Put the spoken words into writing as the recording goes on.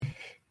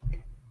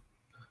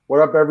What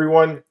up,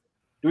 everyone?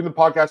 Doing the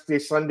podcast today,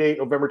 Sunday,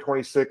 November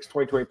 26,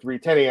 2023,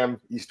 10 a.m.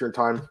 Eastern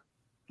Time.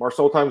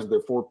 Marcel times is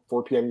it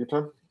 4 p.m. your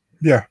time?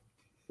 Yeah.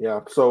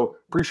 Yeah. So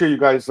appreciate you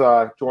guys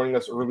joining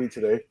us early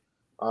today.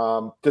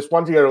 Just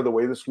wanted to get out of the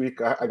way this week.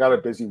 I got a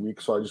busy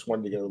week, so I just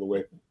wanted to get out of the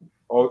way.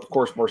 Oh, of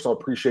course, Marcel,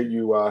 appreciate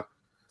you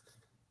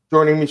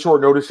joining me short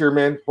notice here,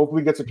 man.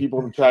 Hopefully get some people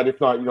in the chat. If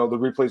not, the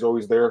replay's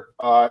always there.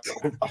 I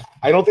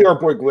don't think our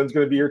boy Glenn's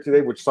going to be here today,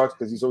 which sucks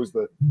because he's always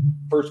the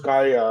first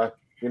guy,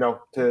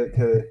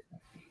 to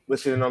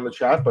listen in on the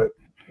chat. But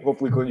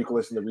hopefully, Glenn, you can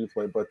listen to the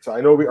replay. But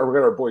I know we got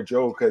our boy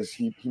Joe because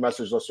he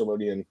messaged us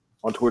already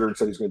on Twitter and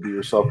said he's going to be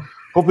here. So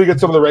hopefully get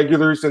some of the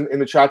regulars in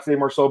the chat today,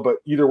 Marcel. But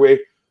either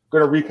way,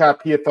 going to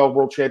recap PFL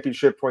World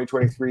Championship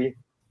 2023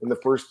 in the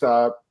first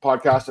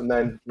podcast. And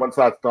then once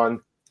that's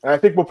done, and I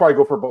think we'll probably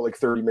go for about like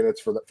 30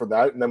 minutes for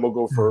that. And then we'll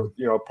go for,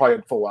 probably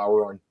a full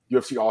hour on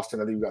UFC Austin.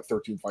 I think we've got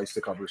 13 fights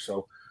to cover.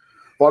 So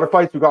a lot of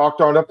fights. We've got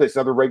Octagon Updates,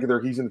 another regular.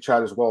 He's in the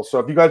chat as well. So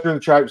if you guys are in the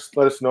chat, just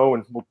let us know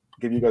and we'll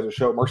give you guys a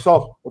shout.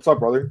 Marcel, what's up,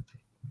 brother?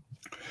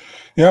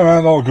 Yeah,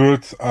 man, all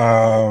good.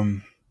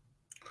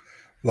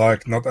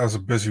 Not as a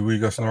busy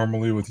week as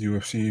normally with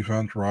UFC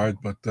event, right?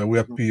 But we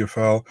had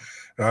PFL.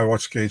 I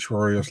watched Cage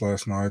Warriors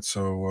last night,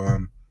 so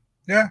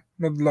yeah,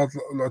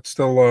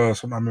 still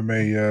some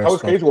MMA. How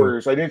was Cage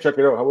Warriors? I didn't check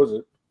it out. How was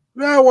it?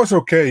 Yeah, it was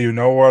okay.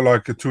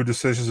 Like 2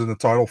 decisions in the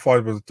title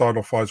fight, but the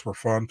title fights were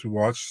fun to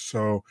watch.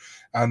 So,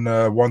 and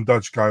one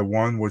Dutch guy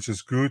won, which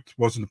is good.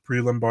 Wasn't a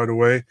prelim, by the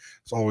way.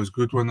 It's always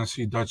good when I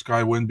see Dutch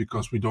guy win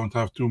because we don't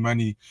have too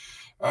many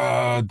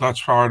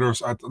Dutch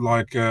fighters at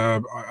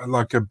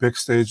big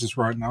stages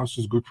right now. So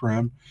it's good for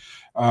him.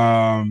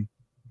 Yeah.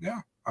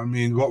 I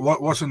mean,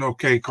 what was an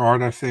okay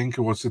card? I think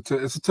it was. It's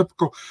a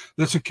typical.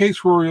 Listen,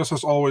 Cage Warriors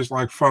has always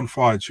like fun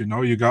fights.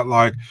 You got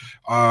like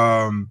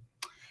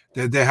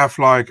they have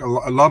like a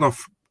lot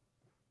of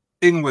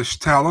English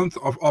talent,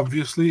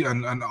 obviously,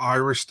 and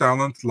Irish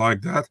talent like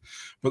that,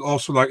 but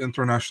also like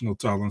international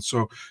talent.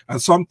 So,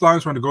 and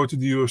sometimes when they go to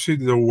the UFC,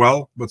 they do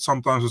well, but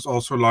sometimes it's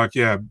also like,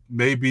 yeah,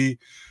 maybe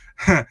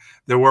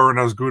they weren't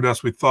as good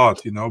as we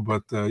thought,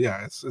 But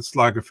yeah, it's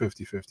like a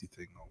 50-50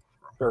 thing.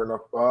 Fair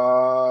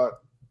enough.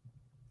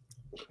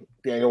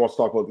 Daniel wants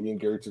to talk about the Ian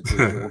Gary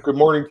situation. Well, good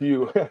morning to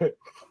you.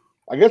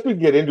 I guess we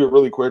can get into it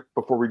really quick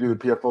before we do the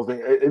PFL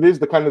thing. It is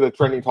the kind of the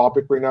trending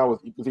topic right now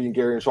with Ian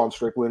Gary and Sean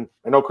Strickland.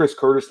 I know Chris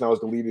Curtis now has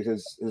deleted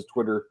his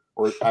Twitter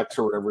or X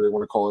or whatever they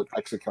want to call it,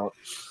 X account.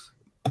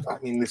 I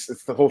mean,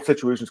 the whole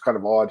situation is kind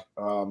of odd,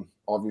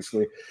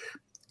 obviously.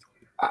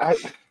 I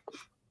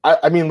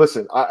mean,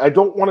 listen, I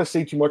don't want to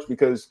say too much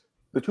because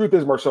the truth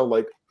is, Marcel,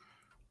 like,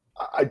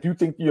 I do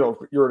think, if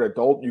you're an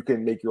adult, you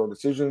can make your own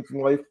decisions in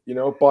life,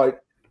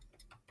 but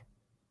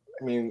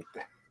I mean,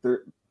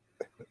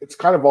 it's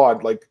kind of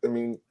odd. Like, I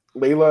mean,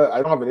 Layla,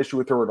 I don't have an issue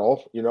with her at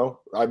all.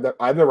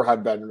 I've never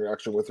had bad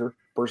interaction with her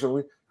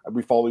personally.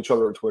 We follow each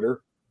other on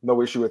Twitter.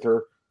 No issue with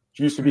her.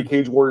 She used to be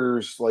Cage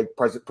Warriors like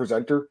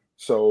presenter,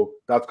 so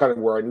that's kind of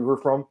where I knew her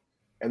from.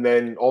 And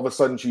then all of a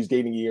sudden, she's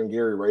dating Ian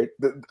Gary, right?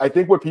 I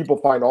think what people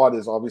find odd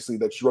is obviously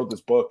that she wrote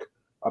this book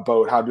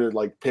about how to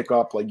like pick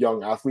up like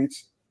young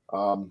athletes.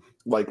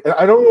 Like,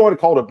 I don't even want to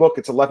call it a book.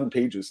 It's 11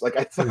 pages. Like,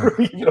 it's not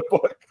really even a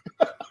book.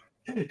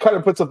 It kind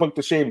of puts a book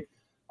to shame.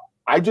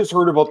 I just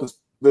heard about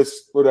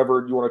this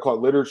whatever you want to call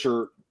it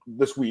literature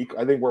this week.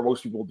 I think where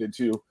most people did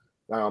too.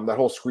 That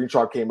whole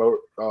screenshot came out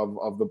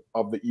of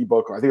the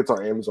ebook. I think it's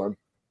on Amazon.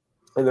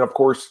 And then of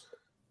course,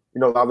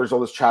 now there's all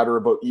this chatter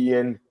about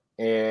Ian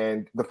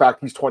and the fact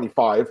he's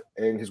 25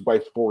 and his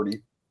wife's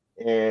 40,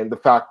 and the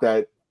fact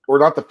that, or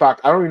not the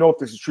fact, I don't even know if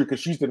this is true because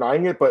she's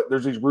denying it, but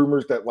there's these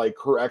rumors that like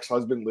her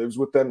ex-husband lives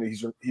with them and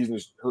he's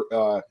Ian's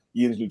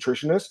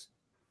nutritionist,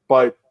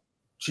 but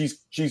she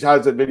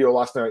has a video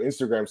last night on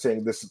Instagram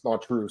saying this is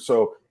not true.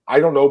 So I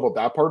don't know about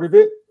that part of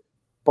it,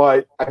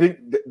 but I think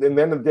in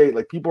the end of the day,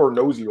 like, people are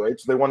nosy, right?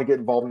 So they want to get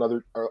involved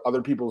in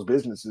other people's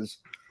businesses.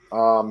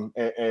 And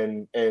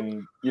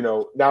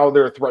now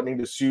they're threatening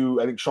to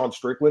sue, I think, Sean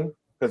Strickland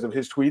because of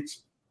his tweets,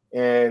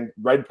 and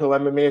Red Pill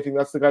MMA, I think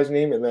that's the guy's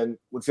name. And then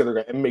what's the other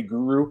guy? MMA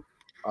Guru.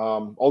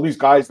 All these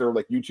guys that are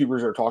like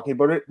YouTubers are talking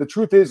about it. The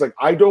truth is, like,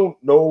 I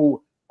don't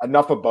know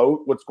enough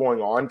about what's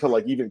going on to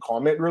like even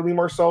comment really,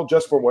 Marcel.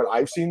 Just from what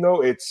I've seen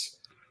though, it's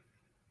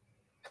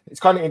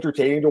kind of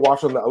entertaining to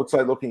watch on the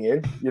outside looking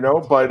in,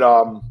 but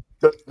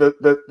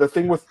the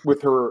thing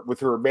with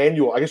her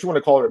manual, I guess you want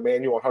to call it a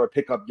manual on how to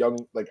pick up young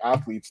like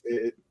athletes,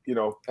 and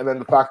then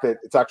the fact that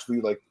it's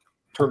actually like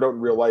turned out in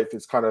real life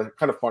is kind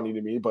of funny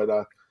to me. But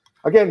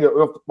again,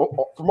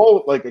 from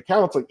all like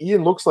accounts, like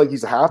Ian looks like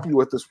he's happy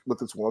with this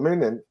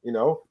woman, and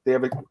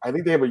I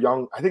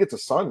think it's a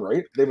son,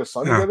 right? They have a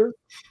son together.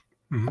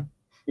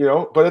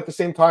 Mm-hmm. But at the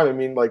same time, I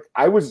mean, like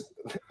I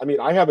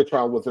have a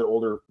child with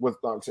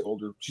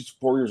she's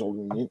 4 years older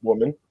than me,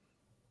 woman.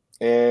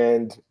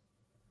 And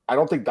I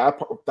don't think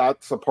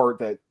that's the part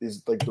that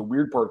is like the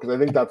weird part, because I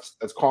think that's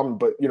common,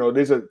 but it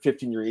is a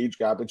 15-year age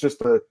gap. It's just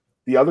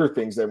the other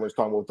things that everyone's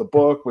talking about, the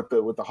book with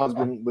the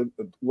husband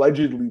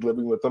allegedly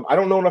living with them. I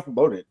don't know enough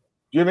about it.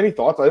 you have any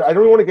thoughts? I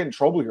don't want to get in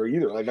trouble here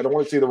either. Like, I don't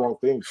want to say the wrong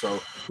thing, so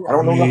I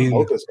don't know enough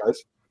about this,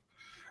 guys.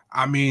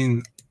 I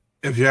mean,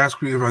 if you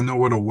ask me if I know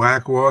what a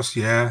whack was,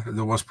 yeah, it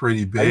was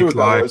pretty big. I knew what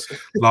that was.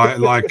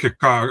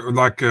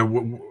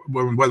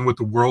 When with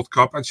the World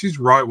Cup, and she's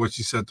right what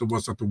she said. It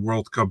was at the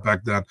World Cup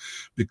back then,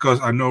 because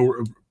I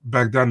know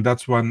back then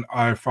that's when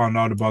I found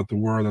out about the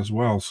word as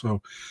well.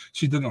 So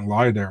she didn't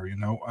lie there, you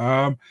know.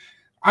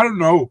 I don't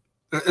know.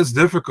 It's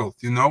difficult,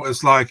 you know.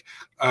 It's like,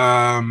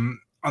 on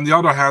the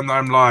other hand,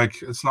 I'm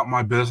like, it's not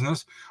my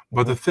business.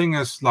 But the thing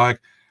is, like,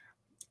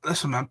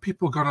 listen, man,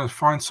 people are gonna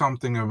find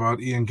something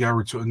about Ian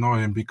Gary to annoy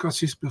him because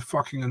he's been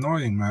fucking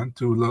annoying, man,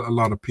 to a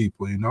lot of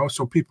people, you know.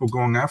 So people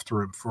going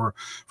after him for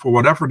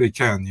whatever they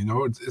can, you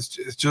know. It's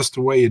just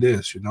the way it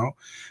is, you know.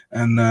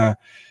 And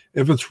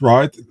if it's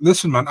right,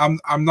 listen, man,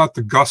 I'm not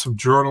the gossip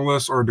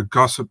journalist or the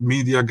gossip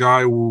media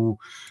guy who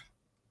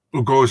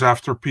goes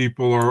after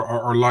people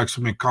or likes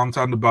to make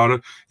content about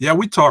it. Yeah,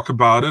 we talk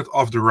about it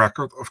off the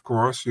record, of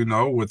course, you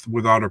know,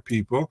 with other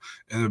people,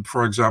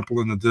 for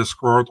example, in the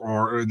Discord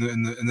or in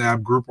the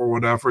app group or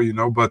whatever, you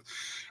know. But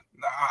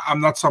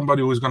I'm not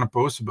somebody who's going to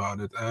post about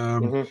it.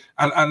 And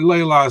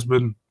Layla has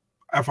been,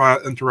 if I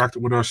interacted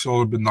with her,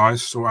 she's been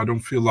nice, so I don't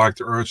feel like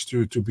the urge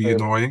to be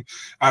annoying.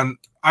 And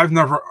I've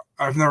never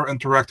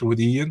interacted with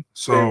Ian,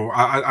 so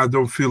I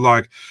don't feel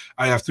like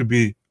I have to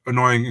be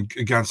annoying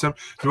against him.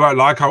 Do I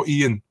like how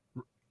Ian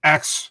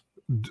acts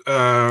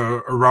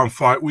around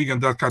fight week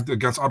and that kind of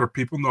against other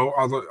people? No,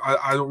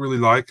 I don't really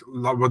like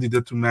what he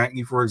did to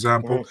Magny, for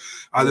example.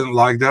 I didn't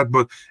like that,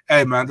 but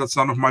hey, man, that's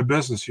none of my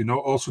business, you know.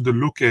 Also, the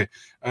Luque,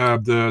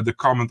 the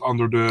comment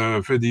under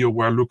the video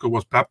where Luque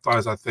was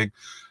baptized, I think,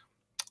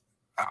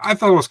 I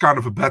thought it was kind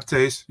of a bad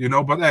taste, you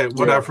know. But hey,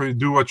 whatever, you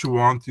do what you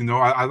want, you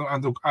know.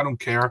 I don't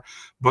care.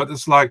 But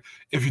it's like,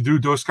 if you do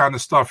those kind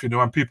of stuff, you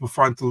know, and people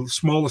find the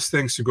smallest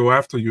things to go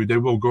after you, they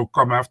will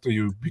come after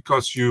you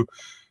because you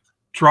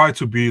try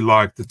to be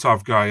like the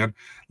tough guy. And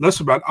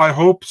listen, man, I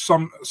hope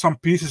some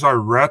pieces I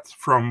read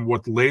from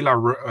what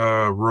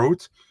Layla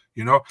wrote,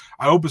 you know,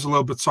 I hope it's a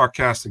little bit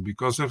sarcastic,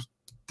 because if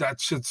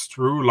that shit's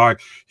true,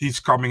 like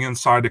he's coming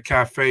inside a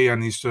cafe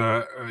and he's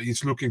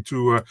looking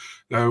to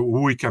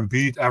who he can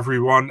beat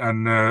everyone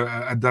and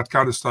that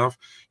kind of stuff,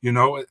 you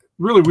know,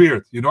 really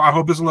weird, you know. I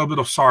hope there's a little bit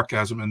of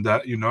sarcasm in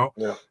that, you know,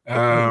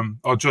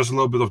 or just a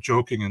little bit of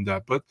joking in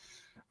that. But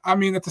I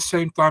mean, at the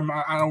same time,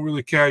 I don't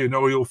really care, you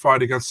know. He'll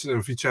fight against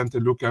Vicente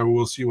Luque.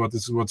 We'll see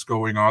what's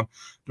going on.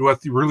 Do I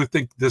really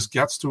think this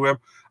gets to him?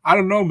 I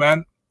don't know,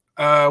 man.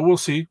 We'll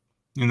see.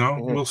 You know,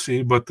 we'll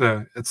see. But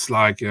it's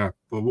like, yeah.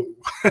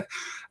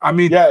 I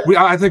mean,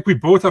 I think we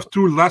both have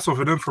too less of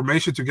an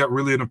information to get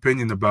really an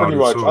opinion about Pretty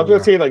it. much. So, I was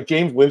gonna say, like,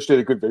 James Lynch did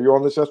a good video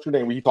on this yesterday,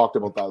 and we talked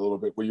about that a little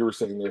bit. What you were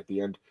saying there at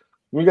the end.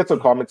 We got some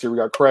comments here. We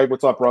got Craig.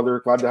 What's up, brother?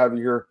 Glad to have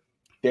you here.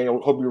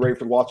 Daniel, hope you're ready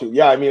for the lawsuit.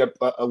 Yeah, I mean,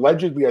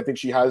 allegedly, I think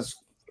she has.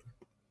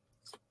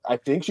 I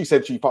think she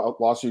said she filed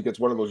a lawsuit against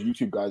one of those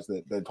YouTube guys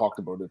that talked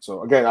about it.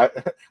 So again,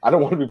 I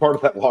don't want to be part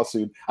of that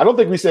lawsuit. I don't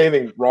think we say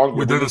anything wrong.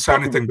 We didn't say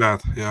anything bad.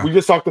 Yeah, we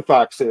just talked the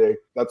facts today.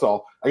 That's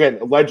all. Again,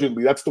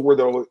 allegedly, that's the word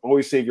that will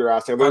always save your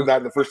ass. I learned that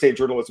in the first day of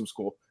journalism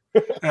school.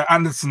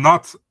 And it's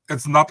not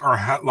our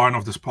headline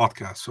of this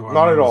podcast. So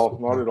not at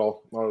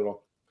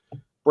all.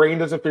 Brain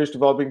doesn't finish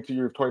developing to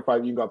your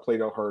 25. You got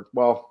played out hard.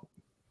 Well,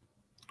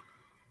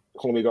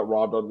 Homie got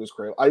robbed out of this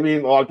cradle. I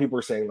mean, a lot of people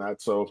are saying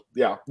that. So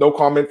yeah, no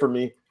comment from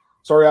me.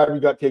 Sorry,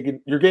 Adam,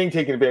 you're getting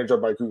taken advantage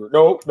of by Cougar.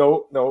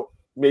 No.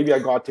 Maybe I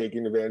got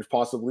taken advantage,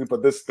 possibly,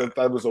 but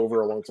that was over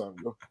a long time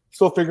ago.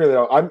 Still figuring it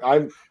out.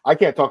 I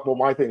can't talk about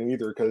my thing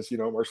either, because, you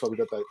know, Marcel, we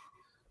got that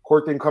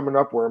court thing coming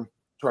up where I'm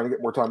trying to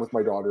get more time with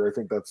my daughter. I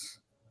think that's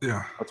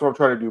what I'm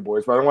trying to do,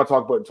 boys. But I don't want to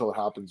talk about it until it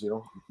happens, you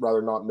know.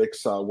 Rather not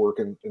mix work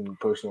and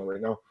personal right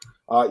now.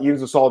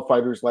 Ian's a solid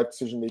fighter. His life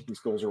decision-making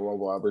skills are well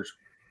below average.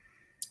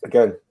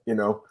 Again, you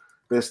know,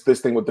 this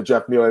thing with the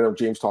Jeff Neal, I know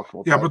James talked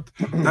about. Yeah,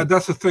 but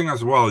that's the thing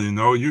as well, you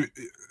know.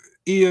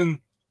 Ian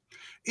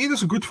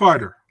is a good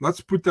fighter. Let's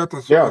put that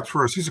at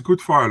first. He's a good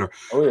fighter.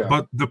 Oh yeah.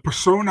 But the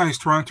persona he's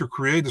trying to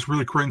create is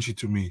really cringy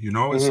to me. You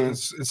know,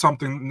 it's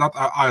something not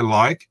I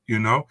like. You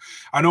know,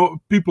 I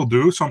know people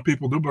do. Some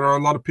people do, but there are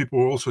a lot of people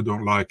who also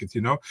don't like it.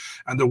 You know,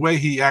 and the way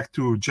he acts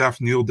to Jeff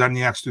Neal, then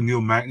he acts to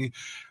Neil Magny.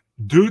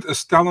 Dude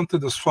is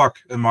talented as fuck,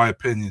 in my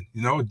opinion.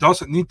 You know, it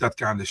doesn't need that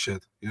kind of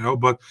shit. You know,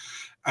 but.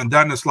 And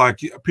then it's like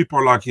people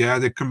are like, yeah,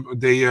 they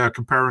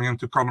comparing him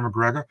to Conor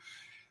McGregor.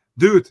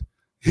 Dude,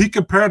 he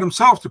compared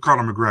himself to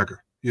Conor McGregor,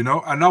 you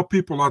know. And now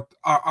people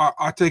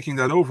are taking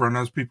that over, and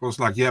there's people is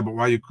like, yeah, but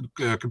why are you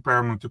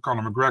comparing him to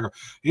Conor McGregor?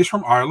 He's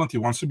from Ireland. He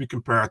wants to be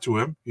compared to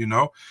him, you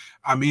know.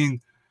 I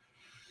mean,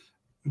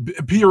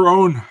 be your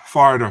own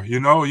fighter, you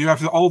know. You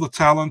have all the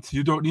talent.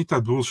 You don't need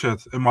that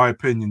bullshit, in my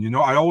opinion. You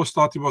know, I always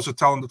thought he was a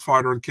talented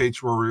fighter in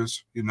Cage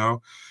Warriors, you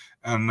know,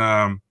 and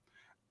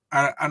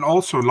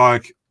also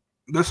like.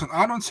 Listen,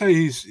 I don't say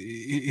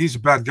he's a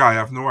bad guy. I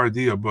have no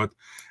idea, but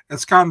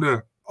it's kind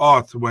of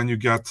odd when you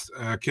get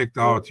kicked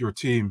out your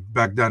team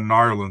back then in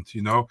Ireland,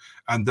 you know,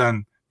 and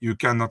then you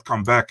cannot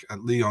come back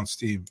at Leon's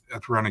team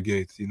at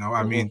Renegade, you know.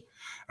 I mean,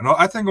 and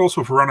I think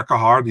also Veronica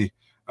Hardy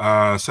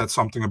said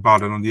something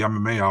about it on the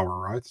MMA Hour,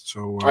 right?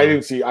 So I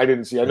didn't see. I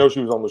know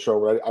she was on the show,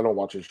 but I don't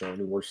watch the show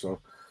anymore. So,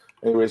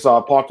 anyways,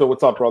 Pato,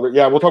 what's up, brother?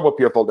 Yeah, we'll talk about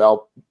PFL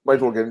now. Might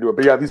as well get into it.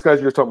 But yeah, these guys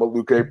are just talking about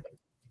Luque.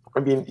 I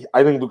mean,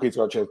 I think Luque's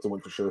got a chance to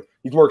win for sure.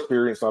 He's more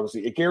experienced,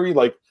 obviously. Gary,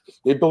 like,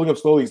 they're building up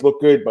slowly. He's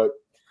looked good, but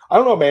I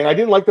don't know, man. I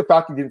didn't like the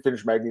fact he didn't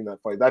finish Magny in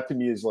that fight. That to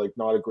me is like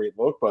not a great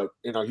look, but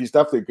you know, he's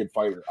definitely a good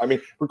fighter. I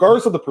mean,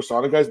 regardless of the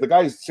persona, guys, the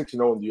guy is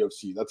 6-0 in the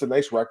UFC. That's a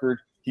nice record.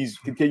 He's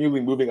continually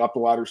moving up the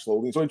ladder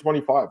slowly. He's only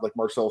 25, like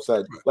Marcel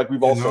said. Like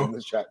we've all said in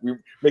this chat.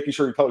 We're making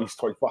sure you tell he's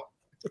 25.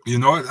 You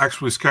know, it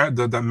actually scared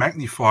that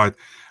Magny fight.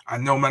 I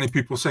know many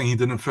people saying he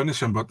didn't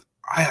finish him, but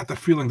I had the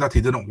feeling that he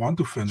didn't want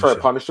to finish. Try to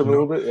punish him a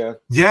little bit, yeah.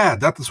 Yeah,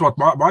 that is what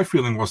my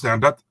feeling was there,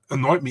 and that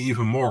annoyed me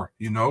even more.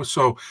 You know,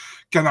 so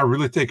can I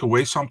really take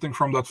away something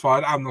from that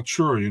fight? I'm not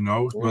sure. You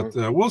know, but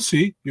we'll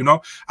see. You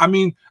know, I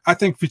mean, I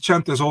think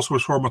Vicente is also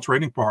his former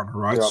training partner,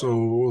 right? Yeah. So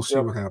we'll see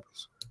what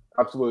happens.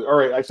 Absolutely. All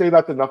right, I say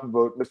that's enough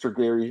about Mr.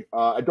 Gary.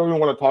 I don't even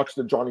want to talk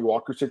to the Johnny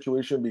Walker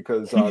situation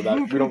because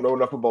that we don't know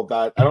enough about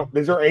that.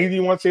 Is there anything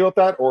you want to say about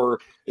that, or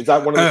is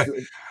that one of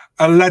the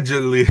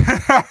allegedly?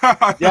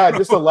 Yeah,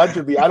 just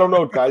allegedly. I don't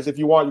know, guys. If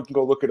you want, you can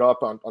go look it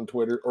up on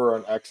Twitter or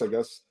on X, I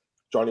guess.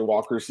 Johnny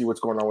Walker, see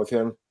what's going on with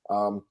him.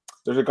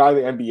 There's a guy in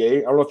the NBA.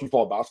 I don't know if you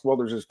follow basketball.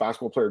 There's this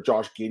basketball player,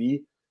 Josh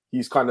Giddey.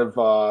 He's kind of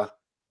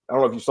I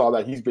don't know if you saw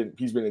that. He's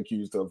been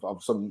accused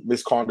of some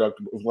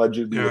misconduct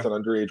allegedly with an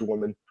underage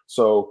woman.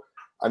 So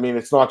I mean,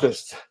 it's not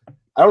just.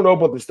 I don't know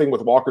about this thing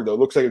with Walker though. It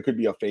looks like it could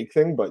be a fake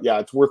thing, but yeah,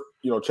 it's worth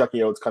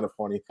checking out. It's kind of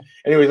funny.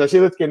 Anyways, I say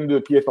let's get into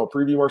the PFL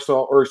preview,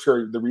 Marcel, or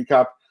sorry, the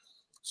recap.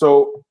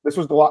 So this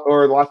was the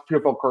last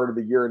PFL card of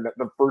the year, and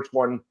the first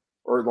one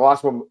or the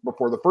last one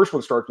before the first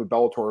one starts with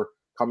Bellator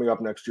coming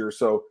up next year.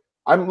 So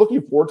I'm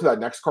looking forward to that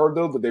next card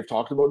though that they've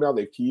talked about now.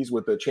 They've teased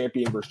with the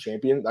champion versus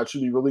champion. That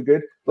should be really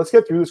good. Let's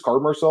get through this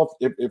card, Marcel,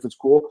 if it's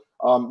cool.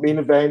 Main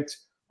event,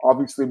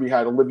 obviously we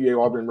had Olivier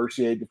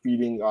Aubin-Mercier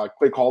defeating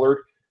Clay Collard.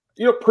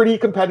 Pretty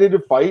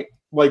competitive fight.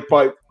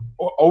 But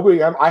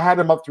OBM, I had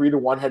him up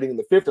 3-1 heading in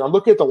the fifth. And I'm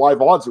looking at the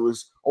live odds; it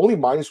was only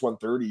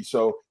 -130.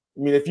 So I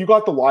mean, if you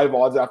got the live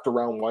odds after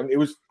round one,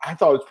 I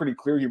thought it was pretty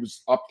clear he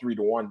was up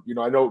 3-1.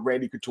 I know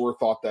Randy Couture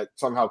thought that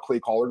somehow Clay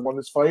Collard won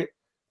this fight.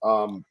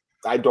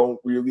 I don't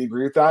really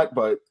agree with that,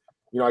 but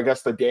I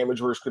guess the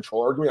damage versus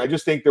control argument. I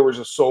just think there was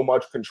just so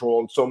much control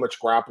and so much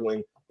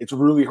grappling. It's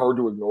really hard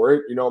to ignore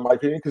it, in my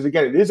opinion, because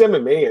again, it is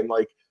MMA, and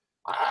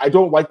I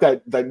don't like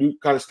that new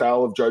kind of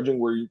style of judging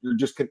where you're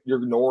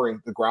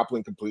ignoring the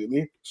grappling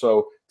completely.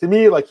 So to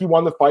me, he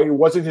won the fight. It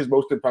wasn't his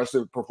most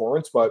impressive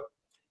performance, but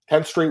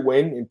 10th straight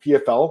win in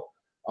PFL.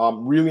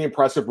 Really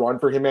impressive run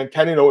for him, man.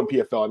 10-0 in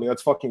PFL. I mean,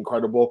 that's fucking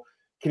incredible.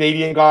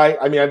 Canadian guy.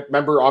 I mean, I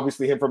remember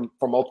obviously him from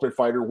Ultimate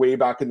Fighter way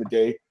back in the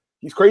day.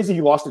 He's crazy.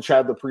 He lost to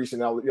Chad LaPriest,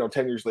 and now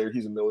 10 years later,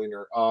 he's a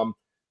millionaire.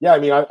 Yeah, I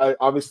mean, I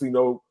obviously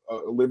know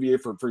Olivier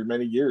for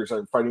many years.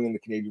 I'm fighting in the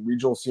Canadian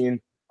regional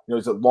scene.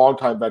 He's a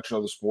longtime veteran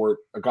of the sport.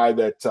 A guy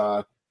that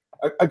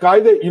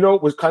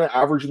was kind of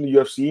average in the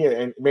UFC,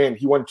 and man,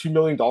 he won $2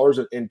 million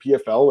in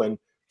PFL and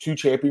 2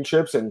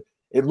 championships, and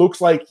it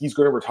looks like he's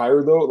going to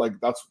retire though.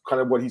 That's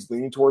kind of what he's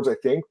leaning towards, I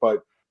think.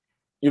 But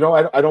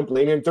I don't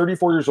blame him.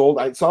 34 years old.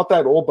 It's not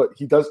that old, but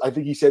he does. I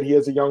think he said he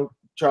has a young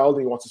child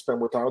and he wants to spend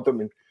more time with them.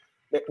 And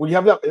when you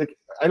have that,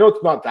 I know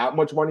it's not that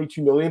much money,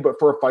 $2 million, but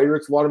for a fighter,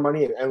 it's a lot of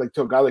money. And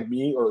to a guy like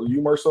me or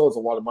you, Marcel, it's a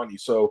lot of money.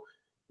 So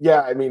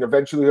yeah, I mean,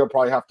 eventually he'll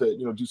probably have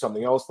to do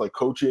something else like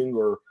coaching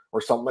or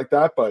something like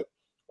that,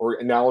 or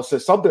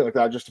analysis, something like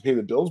that, just to pay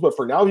the bills. But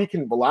for now, he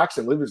can relax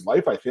and live his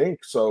life, I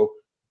think. So,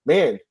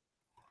 man.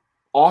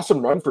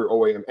 Awesome run for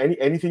OAM.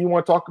 Anything you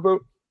want to talk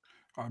about?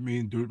 I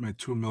mean, dude made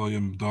 $2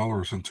 million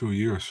in 2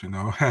 years.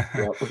 Yeah,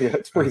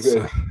 it's pretty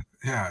good.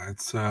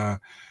 It's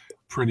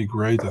pretty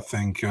great. I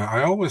think.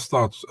 I always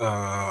thought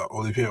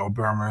Olivier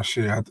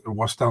Aubin-Mercier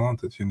was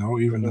talented.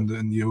 Even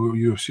in the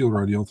UFC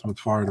already, Ultimate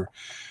Fighter.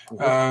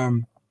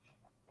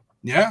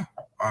 Yeah,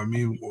 I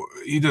mean,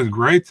 he did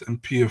great in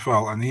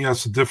PFL, and he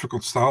has a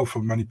difficult style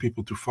for many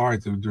people to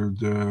fight.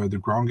 The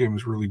ground game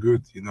is really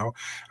good,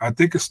 I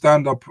think his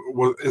stand-up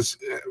it's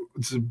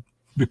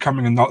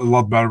becoming a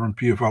lot better in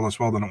PFL as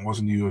well than it was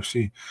in the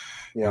UFC,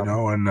 and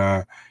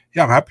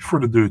I'm happy for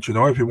the dude,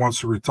 if he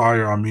wants to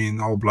retire, I mean,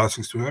 all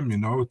blessings to him,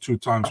 two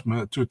times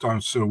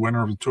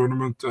winner of the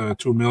tournament,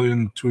 2 million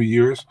in 2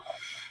 years.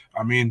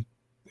 I mean,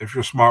 if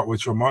you're smart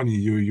with your money,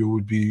 you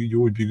would be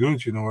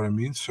good, you know what I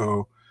mean?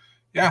 So,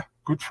 yeah,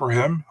 good for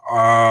him.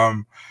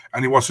 And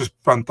he wants to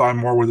spend time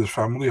more with his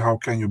family. How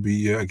can you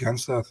be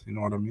against that? You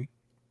know what I mean?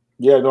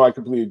 Yeah, no, I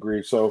completely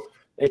agree. So,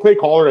 and Clay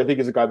Collard, I think,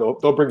 is a guy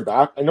they'll bring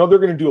back. I know they're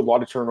going to do a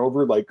lot of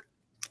turnover.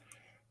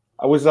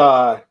 I was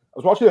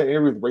watching that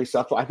interview with Ray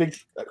Seffel. I think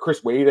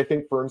Chris Wade,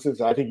 for instance,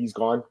 I think he's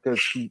gone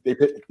because he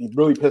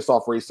really pissed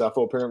off Ray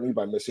Seffel apparently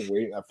by missing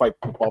weight. That fight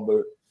with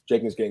Bubba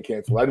Jenkins getting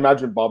canceled. I'd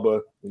imagine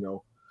Bubba,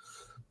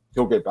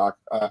 he'll get back.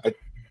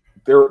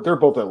 They're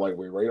both at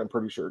lightweight, right? I'm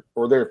pretty sure,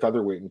 or they're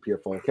featherweight in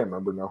PFL. I can't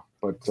remember now,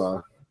 but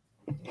now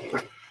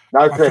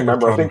I can't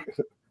remember. I think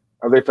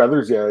are they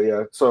feathers?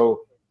 Yeah.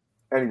 So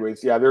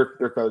anyways, yeah, they're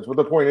feathers. But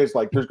the point is,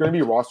 like, there's going to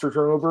be roster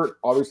turnover,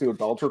 obviously with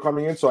Bellator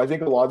coming in. So I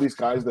think a lot of these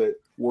guys that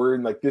were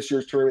in like this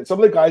year's tournament, some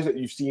of the guys that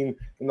you've seen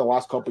in the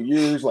last couple of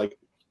years, like,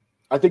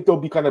 I think they'll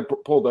be kind of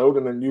pulled out,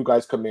 and then new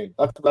guys come in.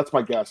 That's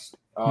my guess.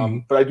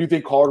 But I do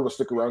think Collard will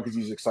stick around because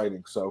he's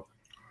exciting. So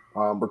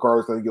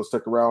regardless, I think he'll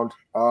stick around.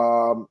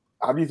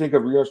 How do you think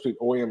of rematch between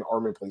OAM and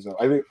Armin plays out?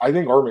 I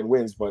think Armin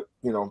wins, but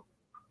you know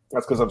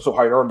that's because I'm so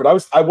high on Armin.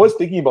 But I was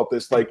thinking about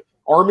this. Like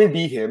Armin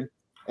beat him,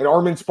 and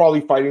Armin's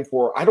probably fighting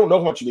for I don't know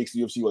how much he makes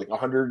the UFC, like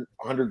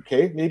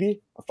 100K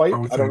maybe a fight.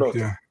 I don't know.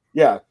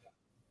 Yeah,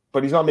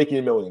 but he's not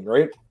making $1 million,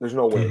 right? There's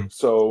no way.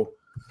 So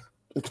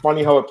it's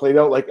funny how it played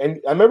out. Like,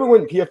 and I remember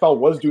when PFL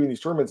was doing these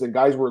tournaments and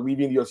guys were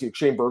leaving the UFC. Like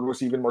Shane Berger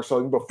was even Marcel.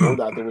 Even before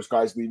that, there was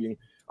guys leaving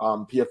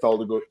PFL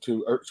to go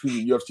to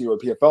UFC or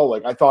PFL.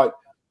 Like I thought.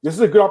 This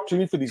is a good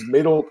opportunity for these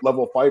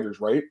middle-level fighters,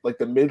 right? Like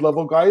the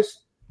mid-level guys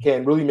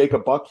can really make a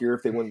buck here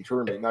if they win the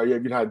tournament. Now you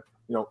even had,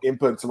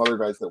 Impa and some other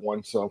guys that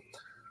won. So,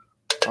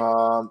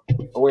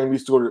 we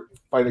used to go to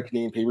fight a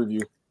Canadian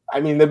pay-per-view.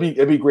 I mean,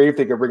 it'd be great if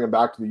they could bring him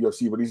back to the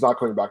UFC, but he's not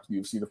coming back to the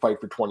UFC to fight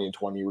for 20 and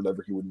 20 or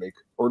whatever he would make.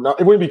 Or not,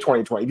 it wouldn't be 20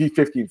 and 20. It'd be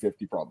 50 and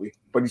 50 probably,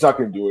 but he's not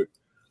going to do it.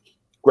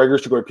 Gregor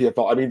should go to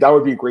PFL. I mean, that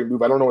would be a great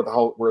move. I don't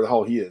know where the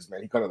hell he is,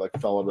 man. He kind of like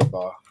fell out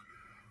of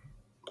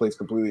place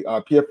completely.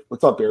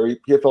 What's up,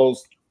 Barry?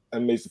 PFL's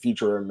MMA's the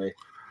future of MMA.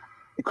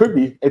 It could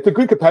be. It's a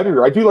good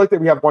competitor. I do like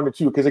that we have 1 to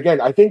 2 because again,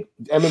 I think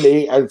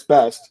MMA at its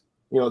best,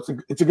 it's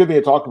a good thing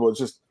to talk about. It's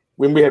just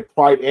when we had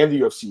Pride and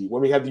the UFC,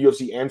 when we had the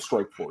UFC and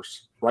Strikeforce,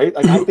 right?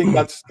 Like I think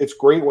it's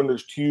great when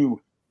there's two.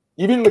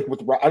 Even like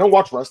I don't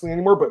watch wrestling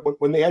anymore, but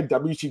when they had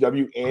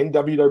WCW and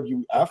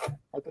WWF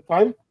at the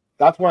time,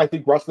 that's when I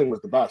think wrestling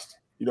was the best.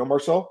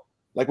 Marcel?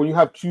 Like when you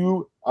have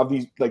two of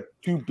these like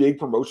two big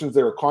promotions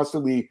that are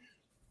constantly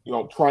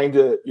trying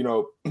to,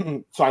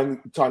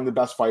 sign the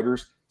best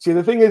fighters. See,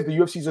 the thing is, the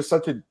UFC is just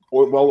such a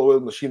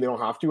well-oiled machine; they don't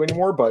have to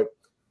anymore. But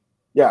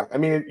yeah, I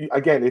mean,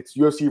 again, it's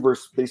UFC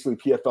versus basically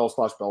PFL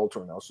 /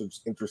 Bellator now, so it's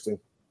interesting.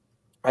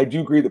 I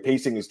do agree the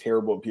pacing is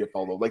terrible in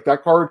PFL though. Like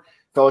that card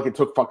felt like it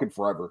took fucking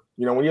forever.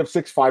 When you have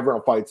 6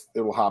 5-round fights,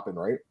 it will happen,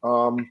 right?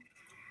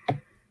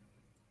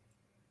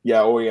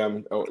 Yeah,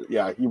 OEM. Oh,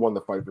 yeah, he won the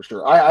fight for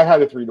sure. I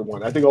had it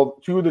 3-1. I think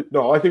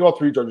all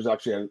 3 judges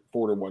actually had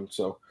 4-1.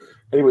 So,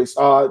 anyways,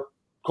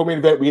 co-main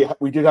event,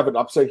 we did have an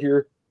upset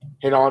here.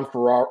 Renan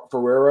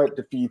Ferreira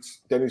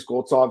defeats Denis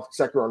Goltsov,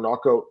 second round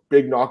knockout.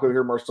 Big knockout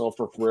here, Marcel,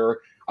 for Ferreira.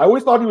 I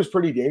always thought he was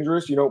pretty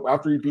dangerous.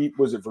 After he beat,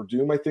 was it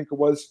Verdum, I think it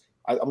was.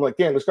 I'm like,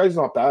 damn, this guy's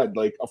not bad.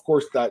 Like, of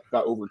course, that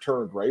got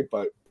overturned, right?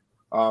 But,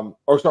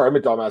 sorry, I'm a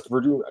dumbass.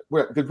 Verdum,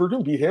 did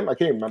Verdum beat him? I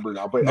can't remember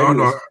now. But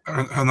no,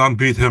 Renan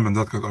beat him and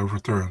that got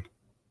overturned.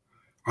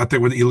 I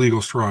think with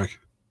illegal strike.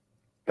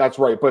 That's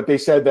right, but they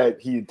said that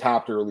he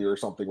tapped earlier or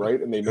something,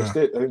 right? And they missed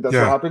it. I think that's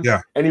what happened.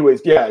 Yeah.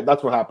 Anyways, yeah,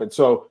 that's what happened.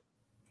 So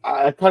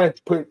I kind of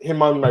put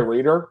him on my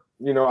radar,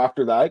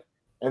 after that.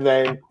 And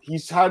then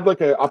he's had like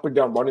an up and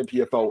down run in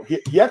PFL.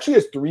 He actually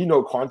has 3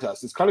 no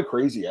contests. It's kind of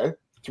crazy,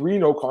 3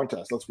 no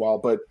contests. That's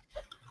wild. But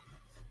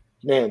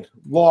man, a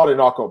lot of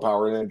knockout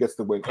power, and then gets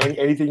the win.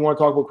 Anything you want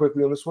to talk about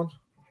quickly on this one?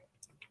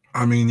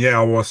 I mean,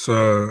 yeah, it was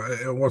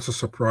a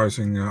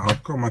surprising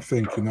outcome. I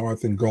think I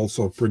think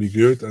Goltsov pretty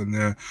good,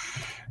 and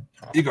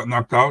he got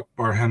knocked out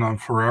by Renan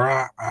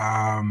Ferreira.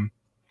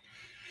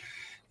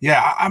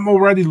 Yeah, I'm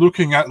already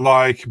looking at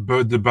like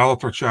the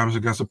Bellator champs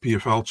against the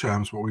PFL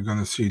champs. What we're going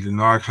to see,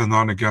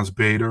 Renan against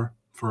Bader,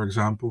 for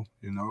example.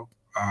 To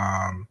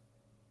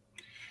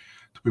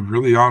be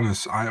really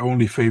honest, I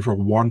only favor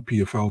one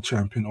PFL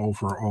champion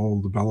over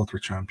all the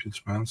Bellator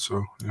champions, man.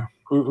 So yeah,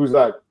 who's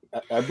that?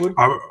 Edwin?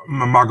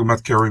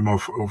 Magomed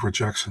Karimov over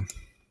Jackson.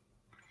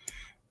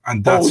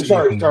 And that's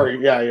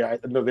sorry. Yeah.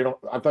 No, they don't.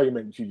 I thought you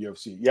meant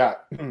UFC. Yeah.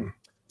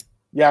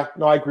 Yeah,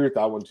 no, I agree with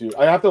that one too.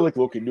 I have to like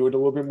look into it a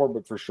little bit more,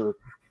 but for sure.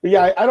 But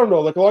yeah, I don't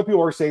know. Like a lot of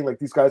people are saying like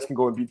these guys can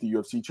go and beat the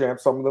UFC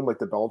champs, some of them, like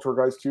the Bellator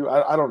guys too.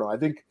 I don't know. I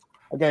think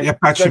again,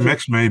 Patchy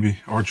Mix maybe,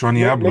 or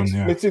Johnny Eblin.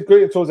 It's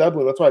great, and so is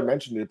Eblin. That's why I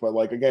mentioned it. But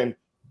like again,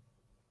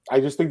 I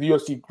just think the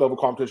UFC level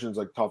competition is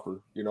like tougher,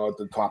 at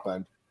the top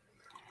end.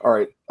 All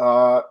right.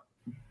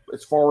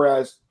 As far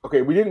as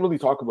we didn't really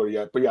talk about it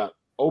yet, but yeah,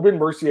 Aubin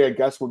Mercier, I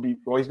guess, would be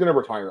he's going to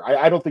retire.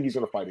 I don't think he's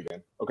going to fight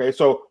again. Okay,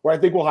 so what I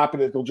think will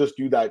happen is they'll just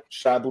do that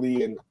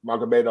Shabli and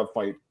Magomedov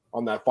fight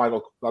on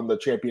the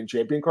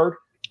champion card.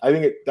 I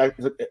think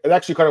it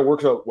actually kind of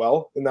works out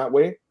well in that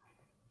way.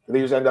 They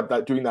just end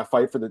up doing that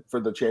fight for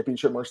the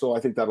championship, Marcel.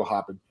 I think that'll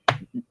happen.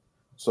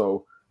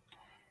 So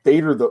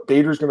Bader's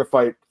going to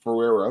fight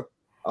Ferreira.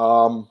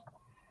 Who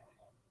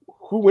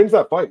wins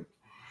that fight?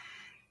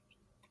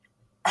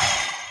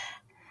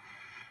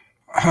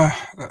 I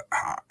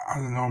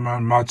don't know,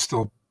 man. Might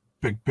still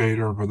pick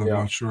Bader, but I'm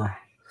not sure.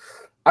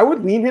 I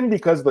would lean him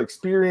because of the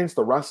experience,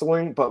 the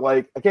wrestling, but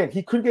like again,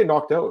 he could get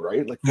knocked out,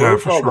 right? Like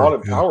Ferreira's got a lot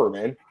of power,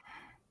 man.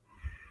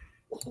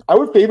 I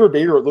would favor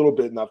Bader a little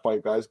bit in that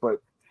fight, guys,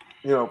 but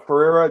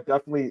Ferreira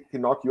definitely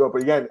can knock you out.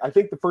 But again, I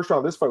think the first round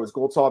of this fight was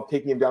Goltsov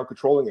taking him down,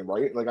 controlling him,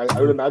 right? Like I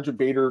would imagine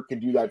Bader can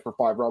do that for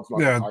 5 rounds, not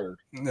tired.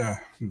 Yeah,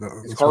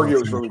 his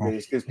cardio is really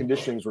base. His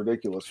conditioning is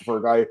ridiculous for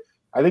a guy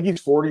I think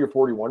he's 40 or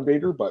 41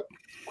 Bader, but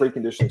great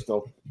conditioning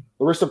still.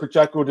 Larissa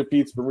Pacheco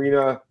defeats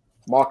Marina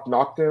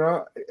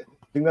Moknoktina.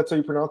 I think that's how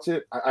you pronounce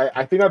it.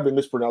 I think I've been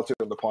mispronouncing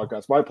it on the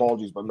podcast. My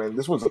apologies, but man,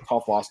 this was a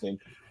tough last name.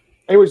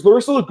 Anyways,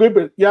 Larissa looked good,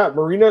 but yeah,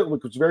 Marina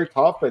was very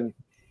tough, and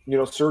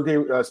Sergey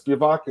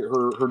Spivak,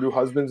 her new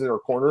husband's in her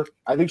corner.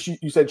 I think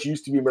you said she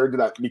used to be married to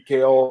that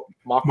Mikhail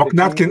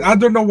Moknatkin. I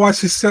don't know why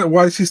she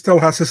still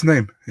has his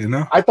name.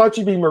 I thought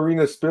she'd be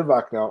Marina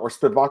Spivak now, or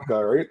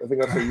Spivaka, right? I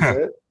think that's how you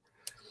say it.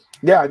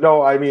 Yeah,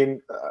 no, I mean,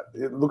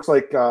 it looks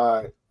like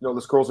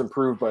this girl's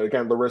improved, but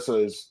again, Larissa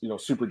is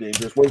super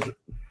dangerous.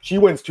 She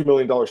wins $2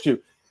 million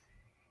too.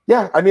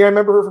 Yeah, I mean, I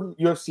remember her from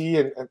UFC,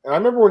 and I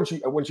remember when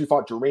she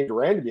fought Jermaine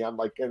Durandamy. I'm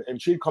like, and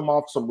she had come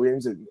off some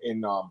wins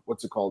in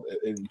what's it called?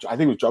 I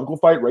think it was Jungle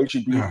Fight, right?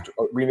 She beat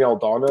Rena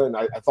Aldana, and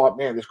I thought,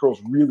 man, this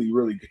girl's really,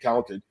 really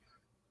talented.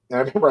 And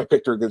I remember I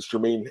picked her against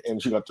Jermaine,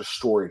 and she got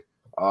destroyed.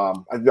 I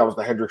think that was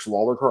the Hendricks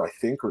Lawler card, I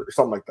think, or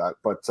something like that.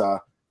 But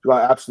she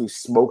got absolutely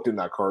smoked in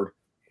that card.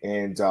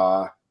 And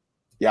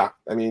yeah,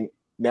 I mean,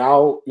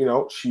 now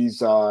she's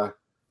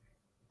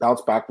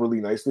bounced back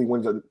really nicely.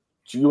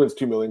 She wins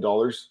 $2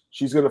 million.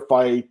 She's gonna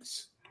fight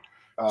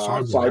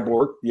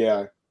Cyborg.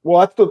 Yeah,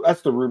 well,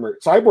 that's the rumor.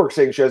 Cyborg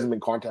saying she hasn't been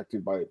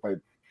contacted by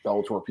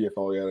Bellator or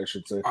PFL yet. I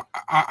should say.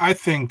 I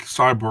think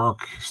Cyborg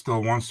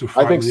still wants to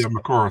fight Leah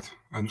McCord.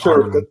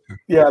 Sure.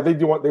 Yeah, they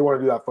want to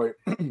do that fight.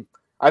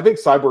 I think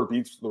Cyborg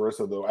beats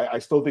Larissa though. I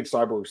still think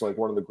Cyborg's like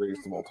one of the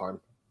greatest of all time.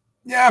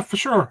 Yeah, for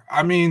sure.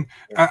 I mean,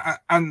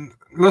 and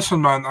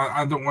listen, man,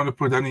 I don't want to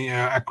put any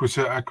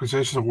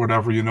accusations or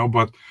whatever,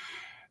 but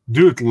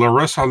dude,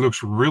 Larissa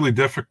looks really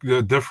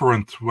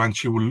different when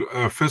she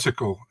was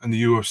physical in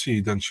the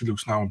UFC than she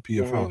looks now in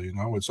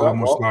PFL. It's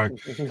almost like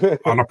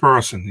other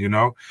person,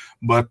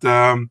 But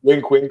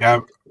wink, wink.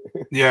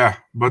 Yeah,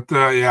 but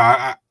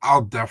yeah,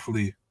 I'll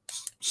definitely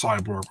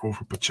Cyborg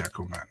over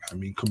Pacheco, man. I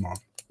mean, come on.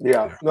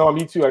 Yeah, no,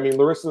 me too. I mean,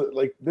 Larissa,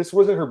 like, this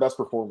wasn't her best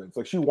performance.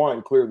 Like, she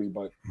won clearly,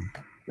 but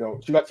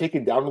she got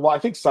taken down a lot. I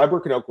think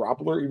Cyborg can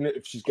out-grapple her, even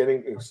if she's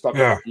getting stuck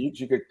on her feet.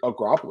 She could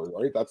out-grapple her,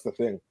 right? That's the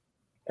thing.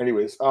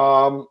 Anyways,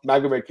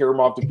 Magomed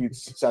Karamov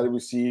defeats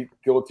Sadowski,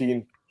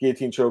 guillotine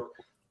choke.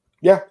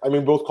 Yeah, I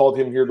mean, both called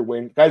him here to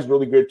win. Guy's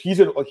really good. He's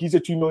a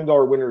 $2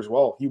 million winner as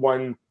well. He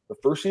won the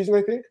first season,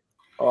 I think,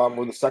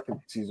 or the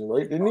second season,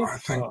 right? Didn't he? I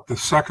think the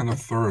second or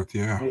third.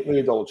 Yeah. Let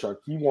me double check.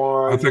 He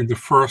won. I think the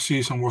first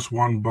season was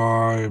won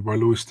by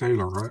Louis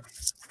Taylor, right?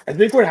 I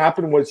think what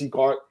happened was he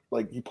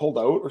pulled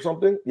out or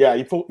something. Yeah,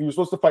 he was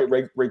supposed to fight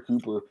Ray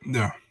Cooper.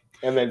 Yeah.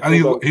 And then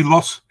he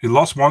lost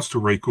once to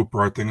Ray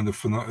Cooper, I think, in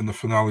the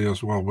finale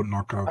as well with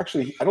knockout.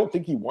 Actually, I don't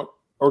think he won,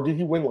 or did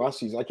he win last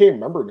season? I can't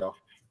remember now.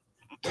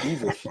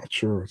 Jesus, I'm not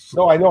sure.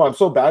 No, I know. I'm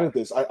so bad at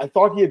this. I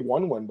thought he had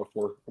won one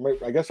before.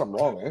 I guess I'm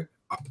wrong, eh?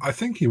 I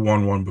think he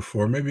won one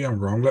before. Maybe I'm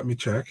wrong. Let me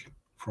check.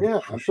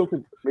 I'm so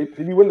good.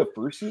 Did he win the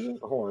first season?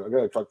 Hold on, I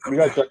gotta check. We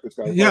gotta check this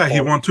guy. Yeah,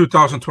 he won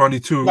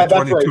 2022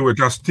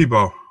 against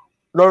Tebow.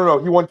 No.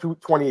 He won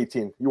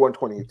 2018. He won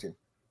 2018.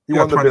 He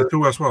won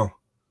 22 as well.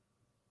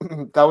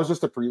 That was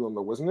just a prelim,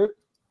 though, wasn't it?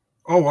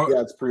 Oh, well,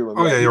 yeah, it's prelim.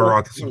 Oh, yeah, you're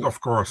right. Of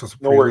course, that's a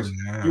prelim. No worries.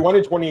 Yeah. He won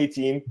in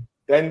 2018.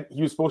 Then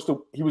he was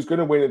going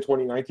to win in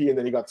 2019, and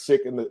then he got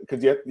sick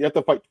because you have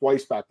to fight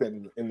twice back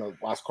then in the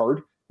last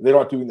card. They're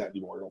not doing that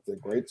anymore, I don't think,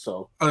 right?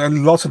 So and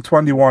he lost in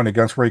 21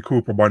 against Ray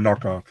Cooper by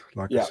knockout,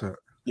 like you said.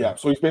 Yeah,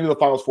 so he's been to the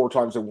finals 4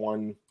 times and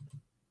won.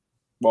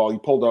 Well, he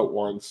pulled out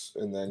once,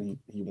 and then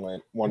he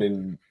went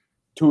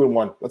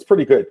 2-1. That's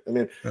pretty good. I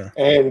mean,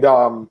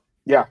 and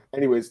yeah.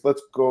 Anyways,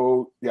 let's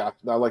go. Yeah,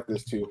 I like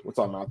this too. What's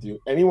up, Matthew?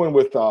 Anyone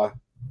with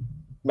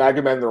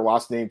Magomed, their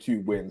last name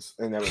too, wins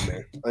in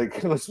MMA.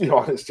 Like, let's be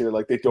honest here.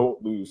 Like, they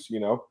don't lose. He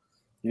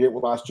didn't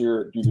win last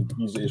year due to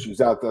visa issues.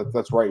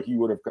 That's right. He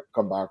would have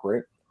come back,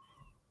 right?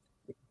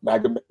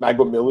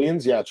 Mago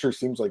Millions. Yeah, it sure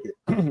seems like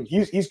it.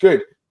 He's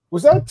good.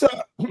 Was that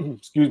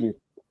excuse me?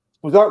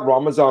 Was that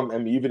Ramazan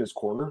Emeev in his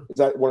corner? Is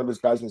that one of his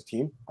guys in his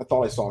team? I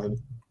thought I saw him.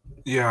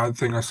 Yeah, I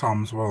think I saw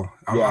him as well.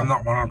 I'm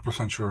not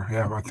 100% sure.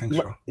 Yeah, but I think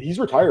so. He's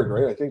retired,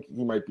 right? I think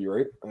he might be,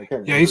 right? I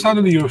can't yeah, he's not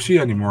in the UFC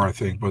anymore, I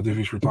think. But if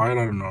he's retired,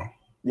 I don't know.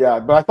 Yeah,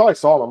 but I thought I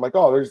saw him. I'm like,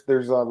 oh,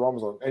 there's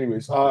Ramazan.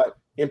 Anyways,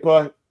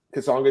 Impa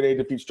Kasangane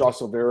defeats Josh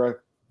Silveira.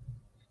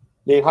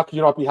 Nate, how can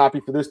you not be happy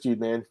for this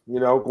dude, man?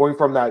 Going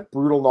from that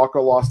brutal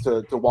knockout loss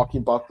to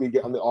Joaquin Buckley,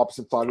 get on the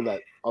opposite side of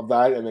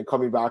that, and then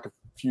coming back a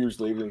few years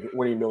later and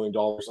winning $1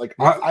 million. Like,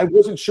 I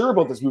wasn't sure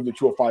about this move to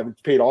 205.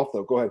 It's paid off,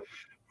 though. Go ahead.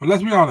 Well,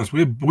 let's be honest.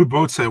 We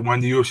both said when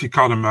the UFC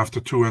cut him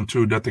after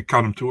 2-2 that they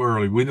cut him too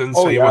early. We didn't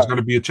say he was going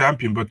to be a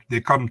champion, but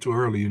they cut him too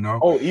early,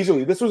 Oh,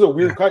 easily. This was a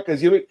weird cut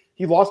because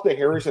he lost to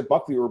Harris and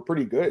Buckley, who were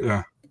pretty good.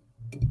 Yeah.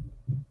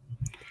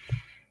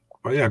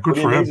 But yeah, good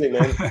for him.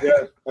 Man.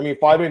 Yeah, I mean,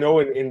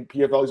 5-0 in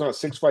PFL. He's on a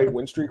 6-fight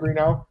win streak right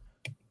now.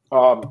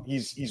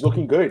 He's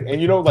looking good,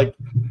 and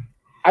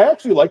I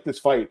actually like this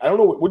fight. I don't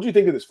know what do you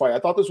think of this fight. I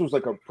thought this was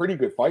like a pretty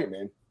good fight,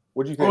 man.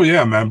 What do you Oh think?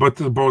 yeah, man. But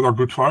both are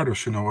good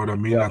fighters. You know what I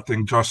mean? Yeah. I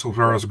think Josh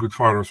Silveira is a good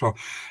fighter as well.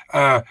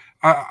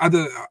 I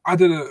did. I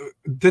did.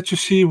 Did you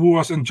see who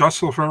was in Josh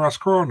Silveira's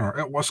corner?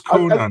 It was I,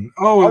 Conan.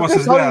 Oh, I it was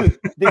was gonna his tell dad.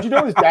 you. Did you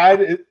know his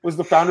dad was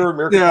the founder of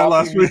American Yeah, Coffee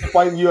last and used week. to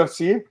fight in the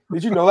UFC?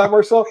 Did you know that,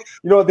 Marcel?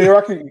 You know they were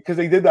actually because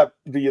they did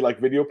the like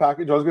video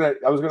package. I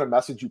was gonna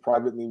message you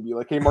privately and be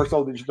like, "Hey,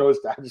 Marcel, did you know his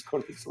dad is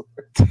going to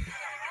Silveira?"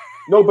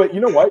 No, but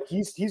you know what?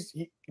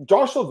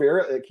 Josh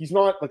Silveira. Like, he's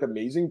not like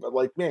amazing, but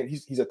like man,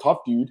 he's a tough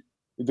dude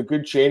with a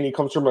good chin. He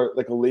comes from a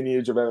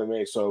lineage of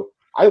MMA, so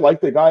I like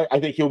the guy. I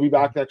think he'll be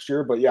back next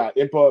year. But yeah,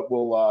 Impa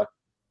will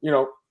you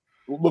know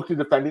look to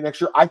defend it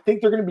next year. I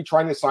think they're going to be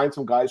trying to sign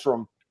some guys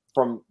from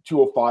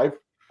 205,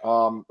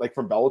 like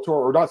from Bellator,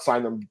 or not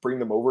sign them, bring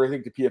them over. I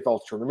think the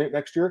PFL's tournament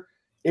next year.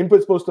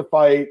 Impa's supposed to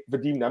fight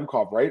Vadim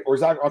Nemkov, right? Or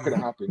is that not going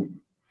to happen?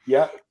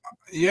 Yeah.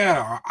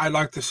 Yeah, I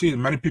like to see it.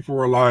 Many people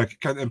were like,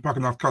 "Can Impact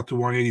not cut to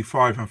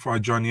 185 and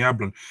fight Johnny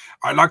Eblen?"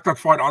 I like that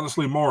fight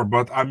honestly more,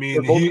 but I mean,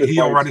 They're both good he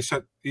already fights.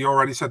 said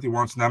he said he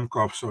wants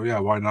Nemkov, so yeah,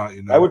 why not? You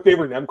I know. would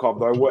favor Nemkov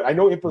though. I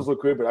know Impa's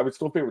look good, but I would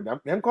still favor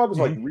Nemkov is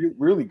like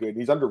really good.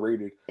 He's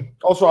underrated.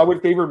 Also, I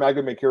would favor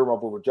Magomedov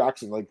Makhachev over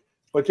Jackson. Like,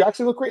 but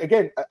Jackson looked great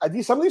again.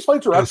 Some of these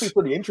fights are actually Yes.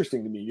 pretty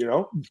interesting to me. You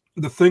know.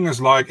 The thing is,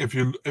 like, if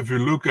you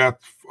look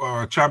at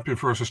champion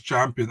versus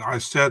champion, I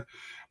said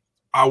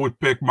I would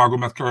pick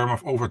Magomed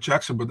Karimov over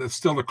Jackson, but it's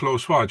still a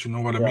close fight. You know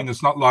what I mean?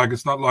 It's not like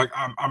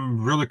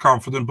I'm really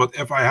confident, but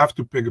if I have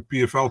to pick a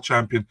PFL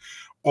champion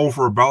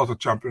over a Bellator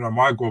champion, I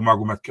might go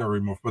Magomed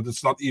Karimov. But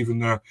it's not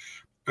even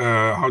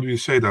how do you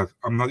say that?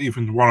 I'm not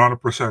even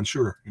 100%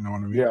 sure. You know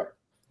what I mean? Yeah.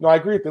 No, I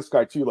agree with this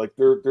guy too. Like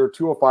their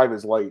 205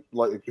 is light.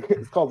 Like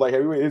it's called light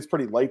heavyweight. It's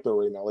pretty light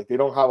though right now. Like they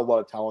don't have a lot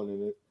of talent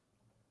in it.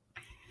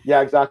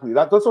 Yeah, exactly.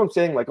 That's what I'm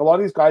saying. Like a lot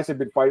of these guys have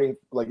been fighting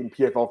like in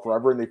PFL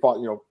forever, and they fought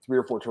 3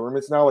 or 4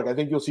 tournaments now. Like I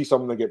think you'll see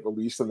some of them get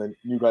released, and then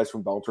new guys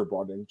from Bellator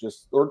brought in.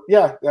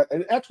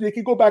 And actually they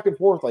could go back and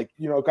forth. Like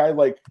a guy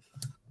like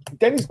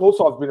Denis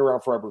Goltsov's been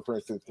around forever, for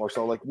instance,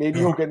 Marcel. Like maybe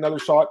he'll get another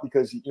shot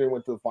because he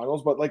went to the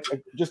finals, but like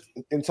just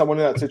in someone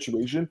in that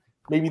situation,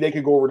 maybe they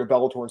could go over to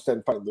Bellator instead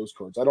and fight those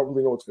cards. I don't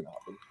really know what's going to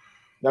happen.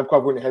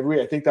 Nemkov winning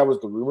heavyweight. I think that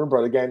was the rumor,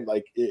 but again,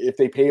 like if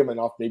they pay him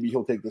enough, maybe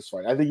he'll take this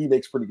fight. I think he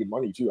makes pretty good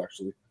money too,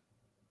 actually.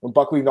 When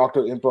Buckley knocked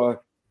out Impa,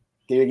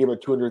 Dana gave him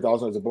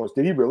 $200,000 as a bonus.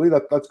 Did he really?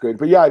 That's good.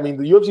 But yeah, I mean,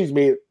 the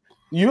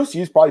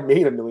UFC's probably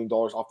made $1 million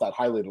off that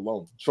highlight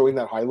alone. Showing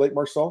that highlight,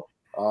 Marcel.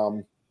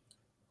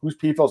 Who's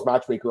PFL's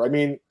matchmaker? I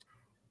mean,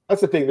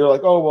 that's the thing. They're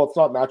like, oh well, it's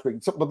not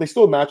matchmaking, but they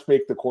still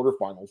matchmake the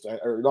quarterfinals,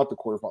 or not the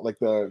quarterfinals, like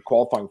the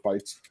qualifying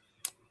fights.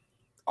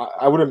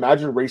 I would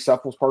imagine Ray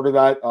Seth was part of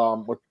that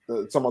with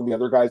some of the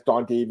other guys,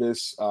 Don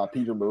Davis,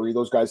 Peter Murray,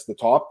 those guys at the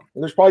top.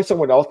 And there's probably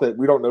someone else that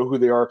we don't know who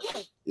they are.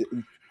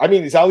 I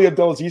mean, is Ali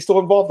Abdelaziz still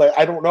involved? Like,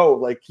 I don't know.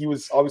 Like, he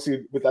was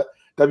obviously with that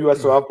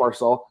WSOF,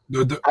 Marcel.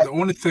 The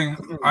only thing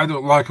I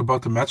don't like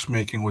about the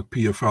matchmaking with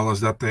PFL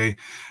is that they,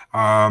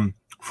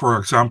 for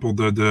example,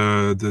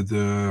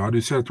 the how do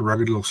you say it, the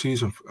regular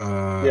season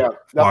yeah,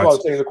 that's what I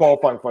was saying, the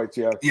qualifying fights,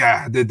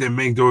 yeah, they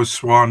make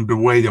those one the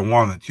way they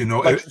want it,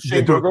 like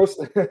Shane Burgos.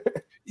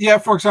 Yeah,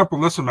 for example,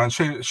 listen, man,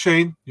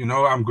 Shane,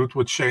 I'm good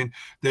with Shane.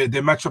 They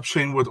match up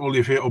Shane with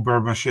Olivier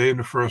Aubert-Manchet in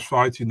the first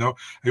fight, You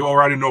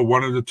already know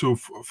one of the two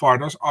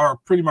fighters are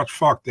pretty much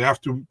fucked. They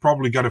have to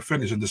probably get a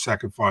finish in the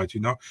second fight,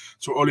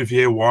 So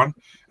Olivier won,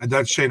 and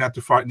then Shane had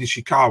to fight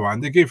Nishikawa.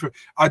 And they gave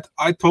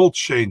I told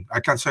Shane, I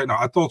can't say it now,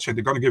 I told Shane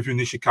they're going to give you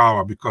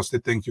Nishikawa because they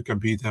think you can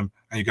beat him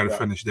and you got to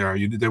finish there.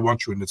 They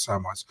want you in the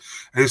semis.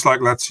 And he's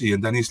like, let's see.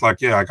 And then he's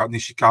like, yeah, I got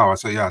Nishikawa. I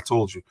said, yeah, I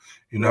told you,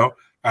 know.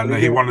 And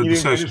he won the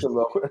decision.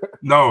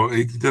 No,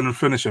 he didn't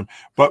finish him.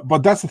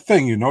 But that's the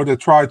thing, They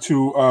try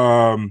to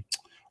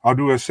how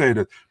do I say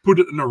that? Put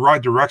it in the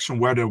right direction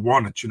where they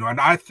want it, And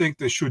I think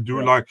they should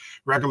do like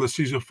regular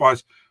season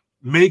fights,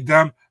 make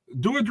them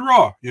do a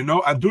draw,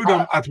 and do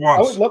them at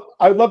once.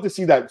 I would love to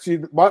see that. See,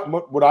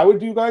 what I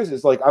would do, guys,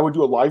 is like I would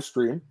do a live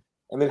stream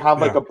and then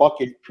have like a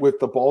bucket with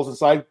the balls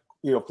inside,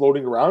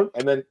 floating around,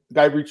 and then the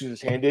guy reaches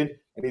his hand in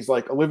and he's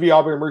like Olivier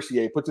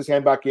Aubert-Mercier, puts his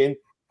hand back in.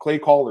 Clay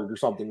Collard or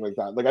something like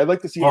that. Like I'd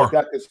like to see like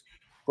that.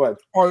 Go ahead.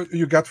 Or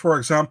you get, for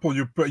example,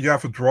 you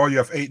have a draw. You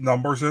have 8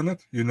 numbers in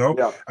it,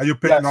 yeah. and you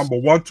pick number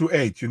 1 to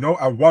 8,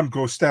 and 1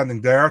 goes standing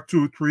there,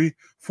 2, 3,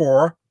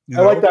 4.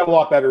 I like that a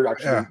lot better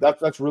actually. Yeah.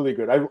 That's really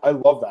good. I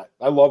love that.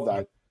 I love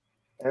that.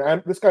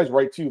 And this guy's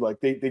right too. Like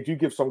they do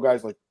give some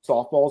guys like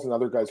softballs and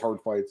other guys hard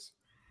fights.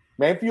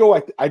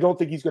 Manfio, I don't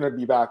think he's going to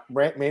be back.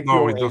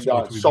 Manfio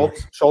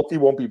and Schulte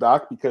won't be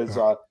back because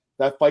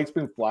that fight's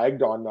been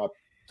flagged on.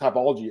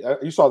 Topology.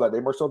 You saw that,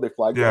 Marcel? They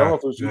flagged it. I don't know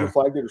if it was you who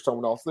flagged it or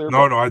someone else there.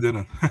 No, I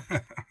didn't.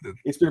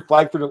 It's been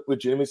flagged for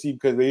legitimacy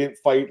because they didn't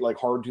fight like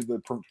hard to the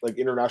like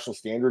international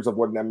standards of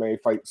what an MMA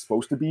fight is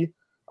supposed to be.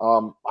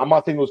 I'm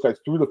not saying those guys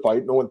threw the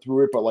fight. No one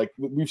threw it, but like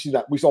we've seen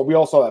that. We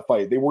all saw that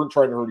fight. They weren't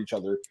trying to hurt each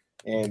other,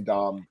 and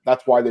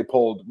that's why they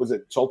pulled. Was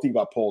it Schulte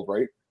got pulled,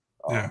 right?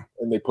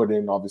 And they put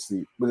in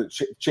obviously. Was it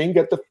Shane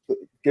get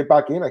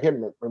back in? I can't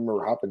remember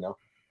what happened now.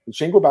 Did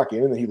Shane go back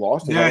in and then he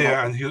lost?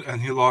 And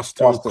he lost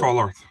to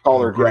Collard.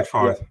 Collard, great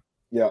fight.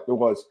 Yeah, it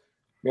was.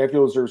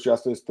 Manfield deserves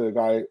justice. The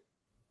guy,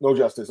 no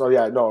justice. Oh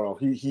yeah, no.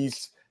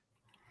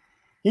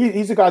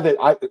 He's a guy that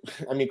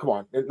I mean, come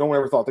on. No one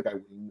ever thought the guy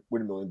would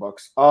win $1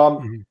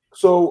 million.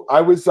 So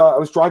I was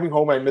driving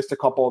home. I missed a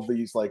couple of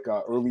these like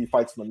early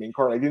fights in the main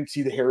card. I didn't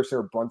see the Harrison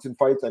or Brunson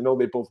fights. I know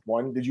they both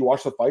won. Did you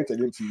watch the fights? I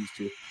didn't see these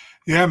two.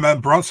 Yeah, man.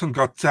 Brunson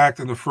got tagged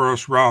in the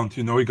first round.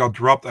 You know, he got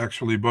dropped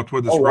actually, but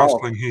with his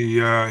wrestling,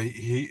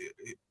 he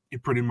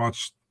pretty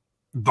much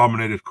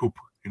dominated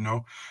Cooper. You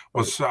know,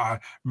 was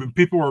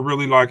people were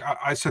really like,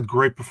 I said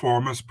great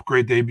performance,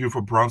 great debut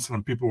for Brunson,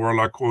 and people were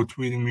like quote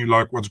tweeting me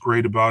like, what's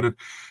great about it?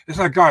 It's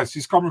like, guys,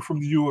 he's coming from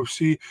the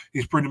UFC.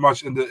 He's pretty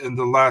much in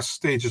the last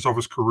stages of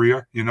his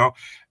career, you know,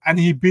 and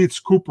he beats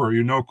Cooper.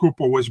 You know,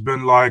 Cooper has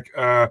been like,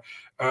 I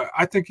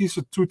think he's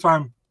a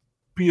 2-time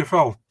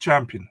PFL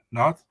champion,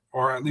 not?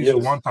 Or at least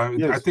one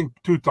time, I think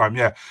 2-time,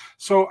 yeah.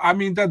 So I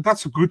mean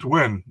that's a good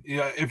win.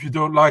 Yeah, if you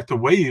don't like the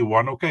way he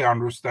won, okay, I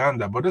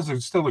understand that, but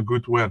it's still a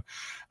good win.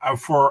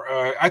 For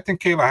I think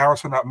Kayla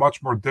Harrison had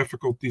much more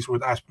difficulties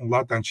with Aspen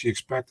Ladd than she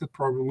expected,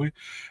 probably,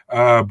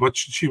 but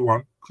she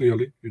won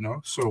clearly, you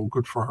know. So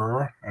good for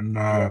her,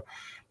 and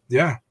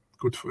yeah.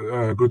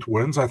 Good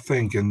wins, I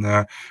think.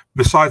 And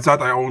besides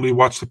that, I only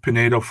watched the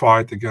Pinedo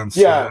fight against.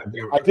 I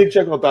did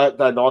check out that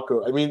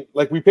knockout. I mean,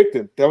 like we picked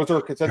him. That was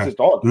our consensus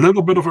dog. A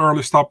little bit of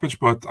early stoppage,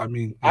 but I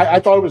mean,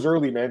 I thought it was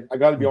early, man. I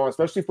got to be honest,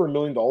 especially for $1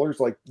 million.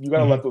 Like you got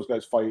to let those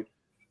guys fight.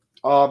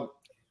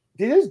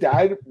 Did his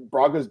dad,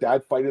 Braga's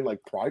dad, fight in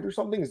like Pride or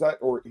something? Is that,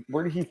 or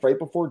where did he fight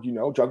before? Do you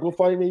know? Jungle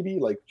fight maybe?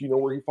 Like, do you know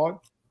where he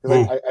fought?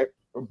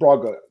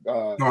 Braga.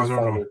 No, I don't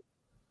know.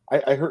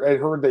 I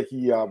heard that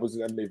he was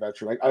an MMA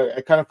veteran.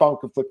 I kind of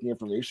found conflicting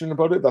information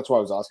about it. That's why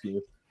I was asking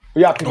you. But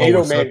yeah,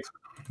 Pinedo, man.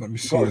 Let me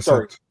see.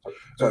 Sorry.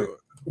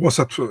 What's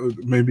that?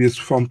 Maybe it's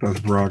Fontes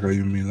Braga.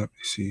 You mean? Let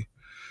me see.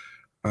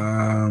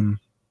 Yeah.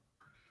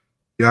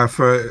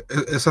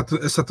 Is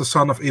that the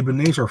son of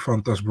Ebenezer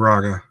Fontes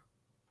Braga?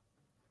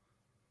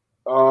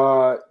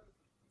 I'm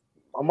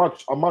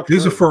not.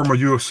 He's a former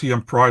UFC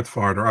and Pride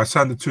fighter. I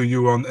sent it to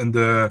you in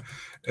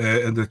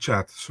the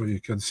chat so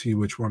you can see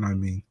which one I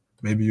mean.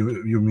 Maybe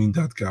you mean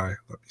that guy.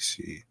 Let me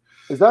see.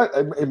 Is that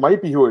it?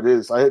 Might be who it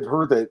is. I had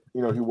heard that he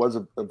was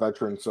a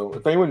veteran. So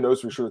if anyone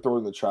knows for sure, throw it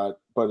in the chat.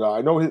 But I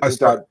know his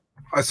dad.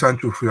 I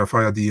sent you via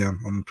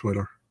DM on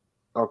Twitter.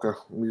 Okay,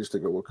 let me just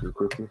take a look here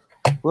quickly.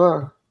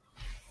 Well,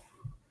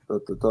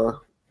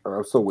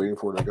 I'm still waiting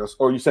for it. I guess.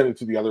 Oh, you sent it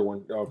to the other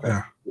one. Okay.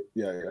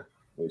 Yeah.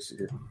 Let me see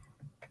here.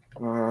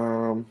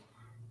 I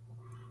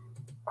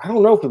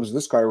don't know if it was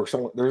this guy or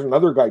someone. There's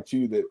another guy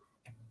too that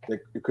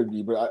it could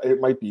be, but it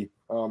might be.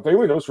 If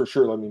anyone knows for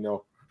sure, let me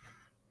know.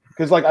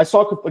 Because like I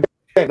saw,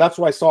 again, that's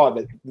why I saw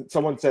that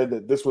someone said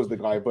that this was the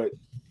guy, but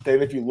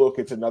then if you look,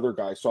 it's another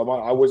guy. So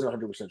I wasn't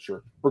 100%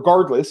 sure.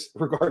 Regardless,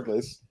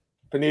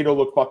 Pinedo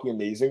looked fucking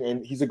amazing,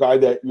 and he's a guy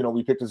that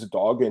we picked as a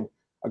dog, and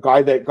a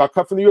guy that got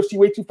cut from the UFC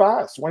way too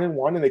fast,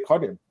 1-1, and they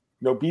cut him.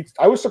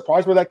 I was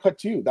surprised by that cut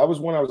too. That was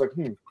when I was like,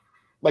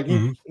 like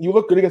you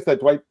look good against that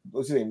Dwight,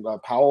 what's his name,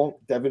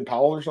 Devin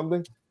Powell or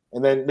something.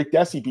 And then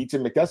McDessie beats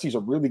him. McDessie's a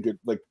really good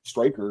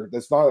striker.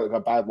 That's not a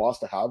bad loss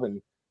to have. And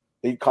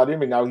they cut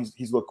him, and now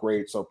he's looked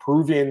great. So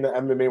proving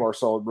MMA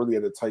Marcel really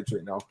at its heights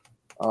right now.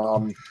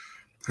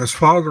 His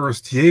father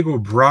is Diego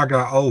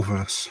Braga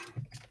Alves.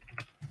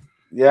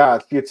 Yeah,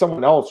 it's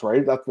someone else,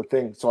 right? That's the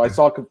thing. So I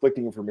saw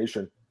conflicting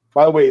information.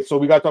 By the way, so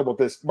we got to talk about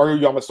this. Mario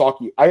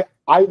Yamasaki.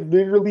 I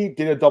literally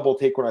did a double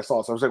take when I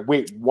saw this. I was like,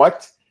 wait,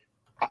 what?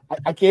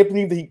 I can't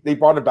believe they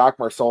brought him back,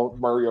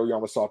 Mario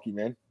Yamasaki,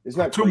 man. Isn't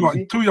that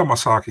crazy? Two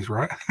Yamasakis,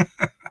 right?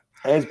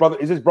 And his brother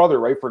is his brother,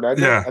 right?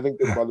 Fernando? Yeah. I think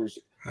they're brothers.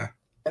 Yeah.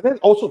 And then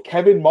also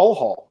Kevin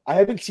Mulhall. I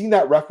haven't seen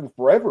that ref in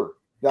forever.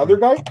 The other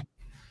guy?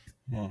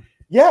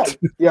 Yeah,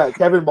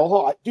 Kevin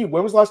Mulhall. Dude,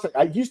 when was the last time?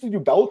 I used to do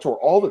Bellator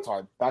all the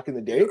time back in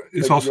the day.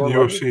 He's also in the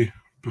UFC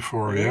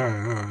before.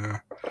 Yeah.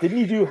 Didn't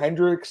he do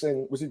Hendricks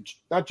and was it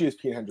not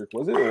GSP and Hendricks,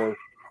 was it? Or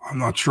I'm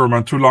not sure,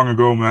 man. Too long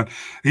ago, man.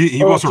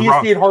 He was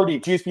around. GSP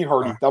and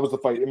Hardy. That was the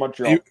fight in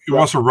Montreal. He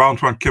was around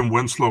when Kim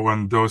Winslow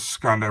and those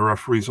kind of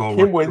referees all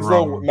Kim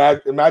Winslow,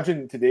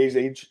 imagine today's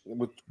age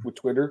with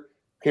Twitter.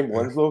 Kim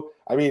Winslow.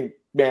 I mean,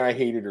 man, I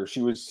hated her.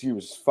 She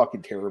was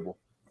fucking terrible.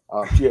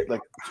 She had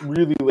like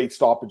really late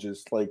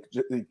stoppages. Like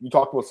you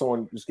talk about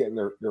someone just getting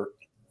their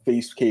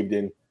face caved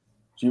in.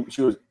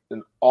 She was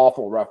an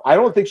awful ref. I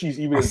don't think she's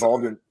even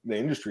involved in the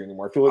industry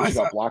anymore. I feel like she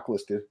got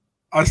blacklisted.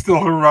 I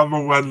still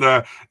remember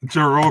when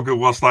Joe Rogan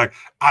was like,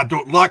 I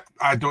do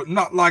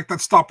not like that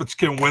stoppage,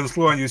 Kim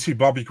Winslow, and you see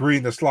Bobby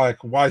Green. It's like,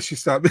 why she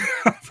stopped?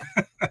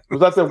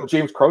 Was that the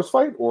James Krause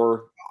fight,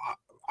 or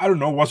I don't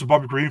know? Was a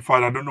Bobby Green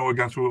fight? I don't know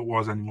against who it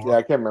was anymore. Yeah,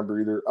 I can't remember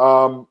either.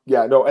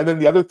 And then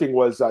the other thing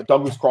was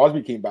Douglas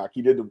Crosby came back.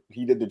 He did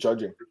the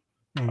judging.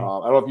 I don't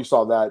know if you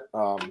saw that.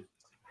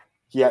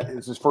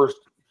 It's his first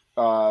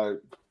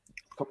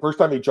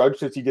time he judged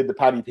since he did the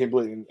Paddy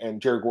Pimblett and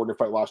Jared Gordon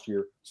fight last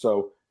year.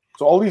 So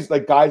all these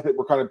like guys that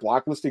were kind of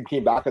blacklisted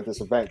came back at this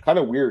event. Kind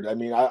of weird. I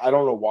mean, I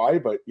don't know why,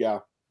 but yeah.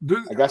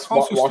 I guess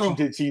also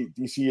Washington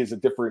D.C. is a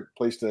different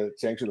place to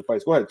sanction the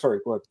fights. Go ahead. Sorry.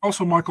 Go ahead.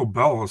 Also, Michael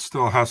Bell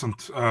still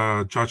hasn't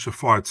judged a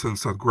fight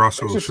since that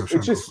Grasso.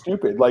 It's just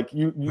stupid. Like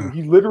he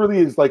literally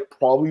is like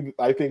probably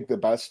I think the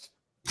best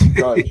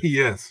judge.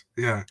 Yes,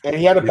 yeah. And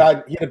he had a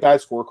bad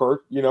scorecard,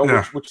 you know,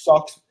 which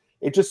sucks.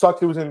 It just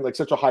sucks. It was in like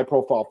such a high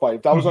profile fight.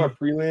 If that was on a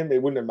prelim,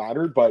 it wouldn't have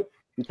mattered. But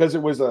because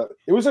it was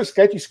a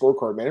sketchy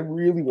scorecard, man. It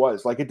really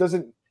was. Like the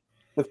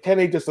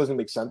 10-8 just doesn't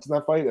make sense in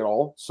that fight at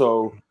all.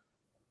 So,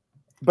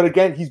 but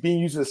again, he's being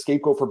used as a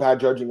scapegoat for bad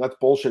judging. That's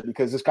bullshit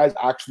because this guy's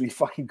actually a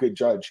fucking good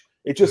judge.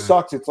 It just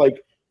sucks. It's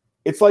like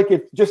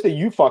if just that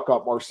you fuck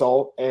up,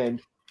 Marcel,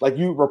 and like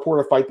you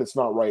report a fight that's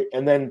not right,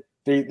 and then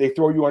they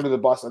throw you under the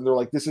bus and they're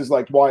like, this is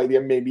like why the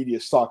MMA media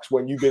sucks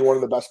when you've been one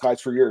of the best guys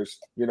for years,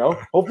 you know?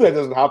 Hopefully that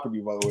doesn't happen to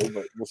you, by the way,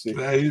 but we'll see.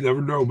 Yeah, you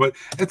never know. But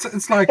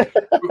it's like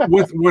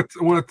with like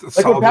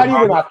when Patty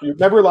went after you.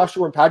 Remember last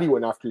year when Patty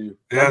went after you?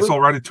 Remember? Yeah, it's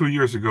already 2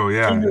 years ago.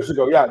 Yeah. 2 years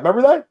ago, yeah.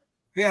 Remember that?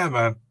 Yeah,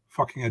 man.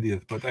 Fucking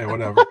idiot. But hey,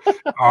 whatever.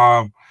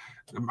 I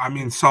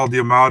mean, Sal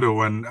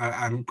D'Amato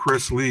and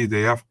Chris Lee,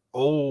 they have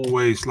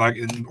always, like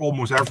in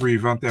almost every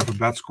event, they have a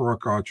bad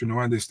scorecard, you know,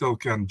 and they still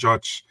can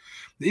judge.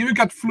 They even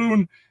get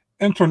flown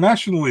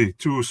internationally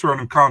to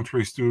certain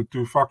countries to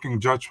fucking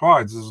judge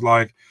fights. It's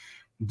like,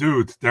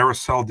 dude, there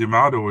is Sal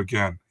D'Amato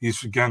again.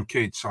 He's again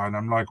cage side.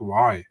 I'm like,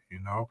 why? You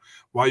know,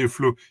 why you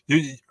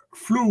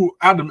flew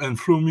Adam and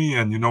flew me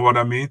in, you know what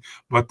I mean?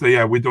 But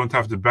yeah, we don't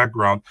have the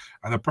background.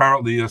 And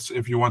apparently,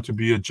 if you want to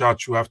be a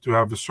judge, you have to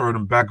have a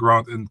certain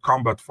background in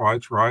combat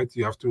fights, right?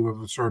 You have to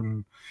have a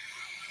certain.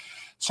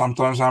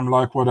 Sometimes I'm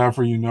like,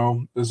 whatever, you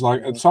know. It's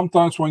like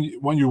sometimes when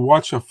you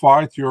watch a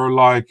fight, you're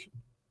like,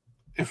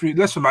 if you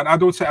listen, man, I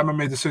don't say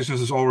MMA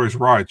decisions is always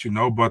right, you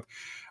know, but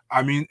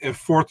I mean, if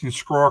 14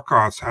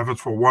 scorecards have it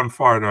for one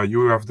fighter,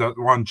 you have that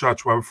one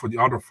judge who have it for the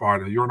other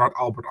fighter. You're not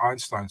Albert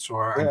Einstein, so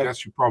I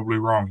guess you're probably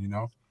wrong, you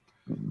know.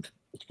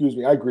 Excuse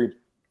me, I agree.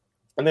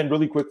 And then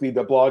really quickly,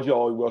 the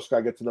Bellagio Welsh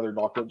guy gets another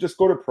knockout. Just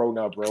go to pro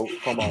now, bro.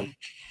 Come on.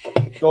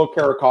 Go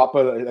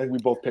Caracappa. I think we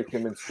both picked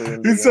him in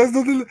spring. He says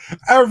that in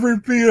every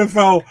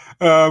PFL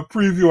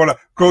preview.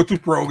 Go to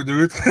pro,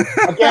 dude.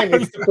 Again,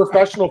 it's the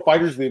professional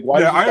fighters league. Why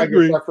does this guy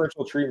agree. get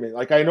preferential treatment?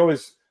 Like, I know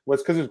it's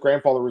because his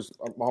grandfather was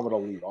Muhammad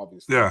Ali,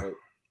 obviously. Yeah. But,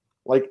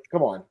 like,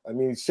 come on. I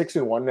mean, he's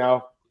 6-1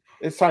 now.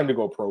 It's time to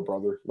go pro,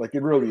 brother. Like,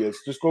 it really is.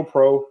 Just go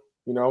pro,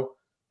 you know.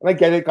 And I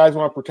get it, guys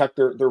want to protect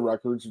their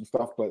records and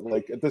stuff, but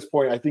like at this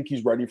point, I think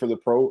he's ready for the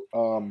pro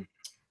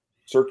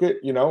circuit,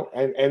 you know,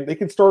 and they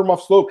can start him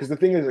off slow because the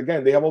thing is,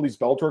 again, they have all these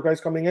Bellator guys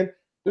coming in.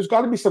 There's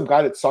got to be some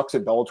guy that sucks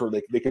at Bellator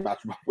they can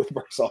match him up with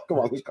Marcel. Come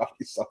on, there's got to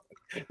be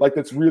something like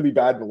that's really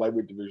bad in the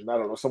lightweight division. I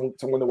don't know,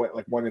 someone that went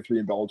like 1-3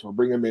 in Bellator,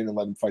 bring him in and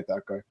let him fight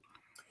that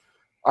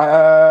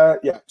guy.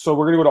 Yeah. So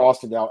we're gonna go to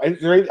Austin now. And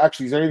is there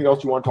anything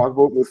else you want to talk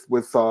about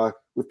with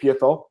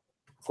PFL?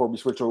 Before we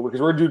switch over,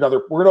 because we're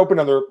gonna open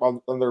another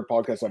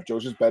podcast up.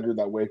 Joe's just better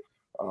that way.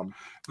 No,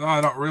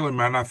 not really,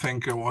 man. I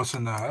think it was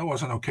an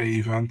okay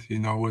event. You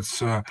know,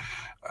 it's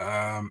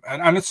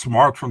and it's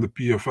smart from the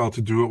PFL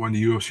to do it when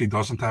the UFC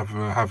doesn't have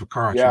a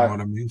card. Yeah, you know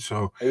what I mean?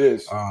 So it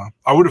is.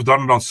 I would have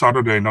done it on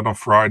Saturday, not on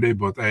Friday,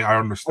 but hey, I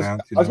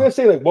understand. I was gonna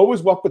say, like, what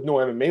was up with no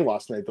MMA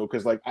last night though?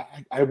 Because like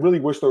I really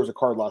wish there was a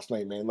card last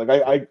night, man. Like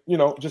I you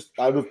know, just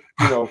out of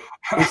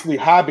basically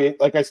habit,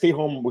 like I stay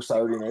home with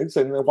Saturday nights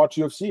and I watch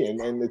UFC,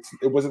 and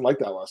it wasn't like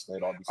that last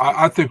night.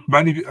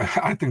 Obviously,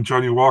 I think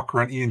Johnny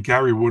Walker and Ian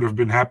Gary would have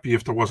been happy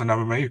if there was an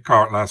MMA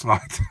card last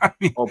night. I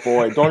mean, oh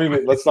boy,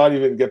 let's not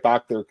even get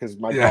back there because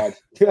my God.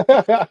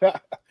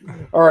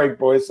 All right,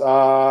 boys.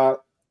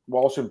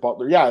 Walsh and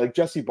Butler. Yeah, like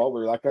Jesse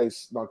Butler. That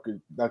guy's not good.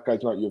 That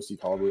guy's not UFC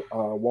caliber.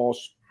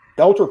 Walsh.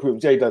 Bellator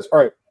proves. Yeah, he does. All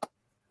right.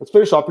 Let's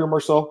finish up here,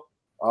 Marcel.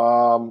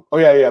 Oh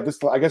yeah.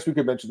 This, I guess we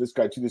could mention this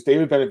guy too. This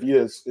David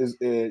Benavidez is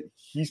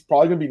he's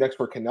probably gonna be next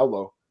for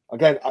Canelo.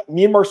 Again,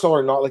 me and Marcel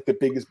are not like the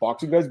biggest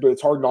boxing guys, but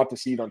it's hard not to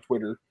see it on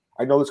Twitter.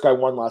 I know this guy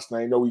won last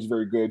night. I know he's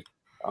very good.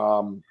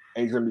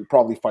 And he's going to be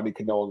probably fighting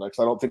Canelo next.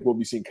 I don't think we'll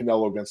be seeing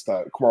Canelo against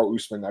Kamaru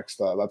Usman next.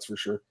 That's for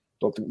sure.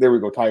 Don't think. There we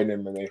go. Tie in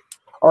MMA.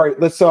 All right,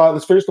 let's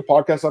finish the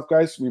podcast up,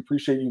 guys. We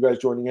appreciate you guys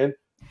joining in.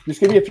 Just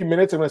give me a few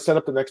minutes. I'm going to set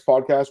up the next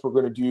podcast. We're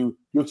going to do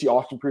UFC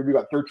Austin preview. We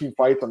got 13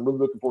 fights. I'm really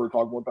looking forward to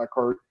talking about that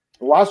card.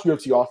 The last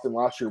UFC Austin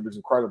last year was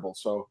incredible,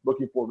 so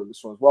looking forward to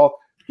this one as well.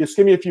 Just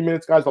give me a few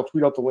minutes, guys. I'll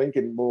tweet out the link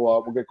and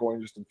we'll get going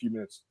in just in a few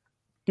minutes.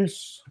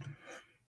 Peace.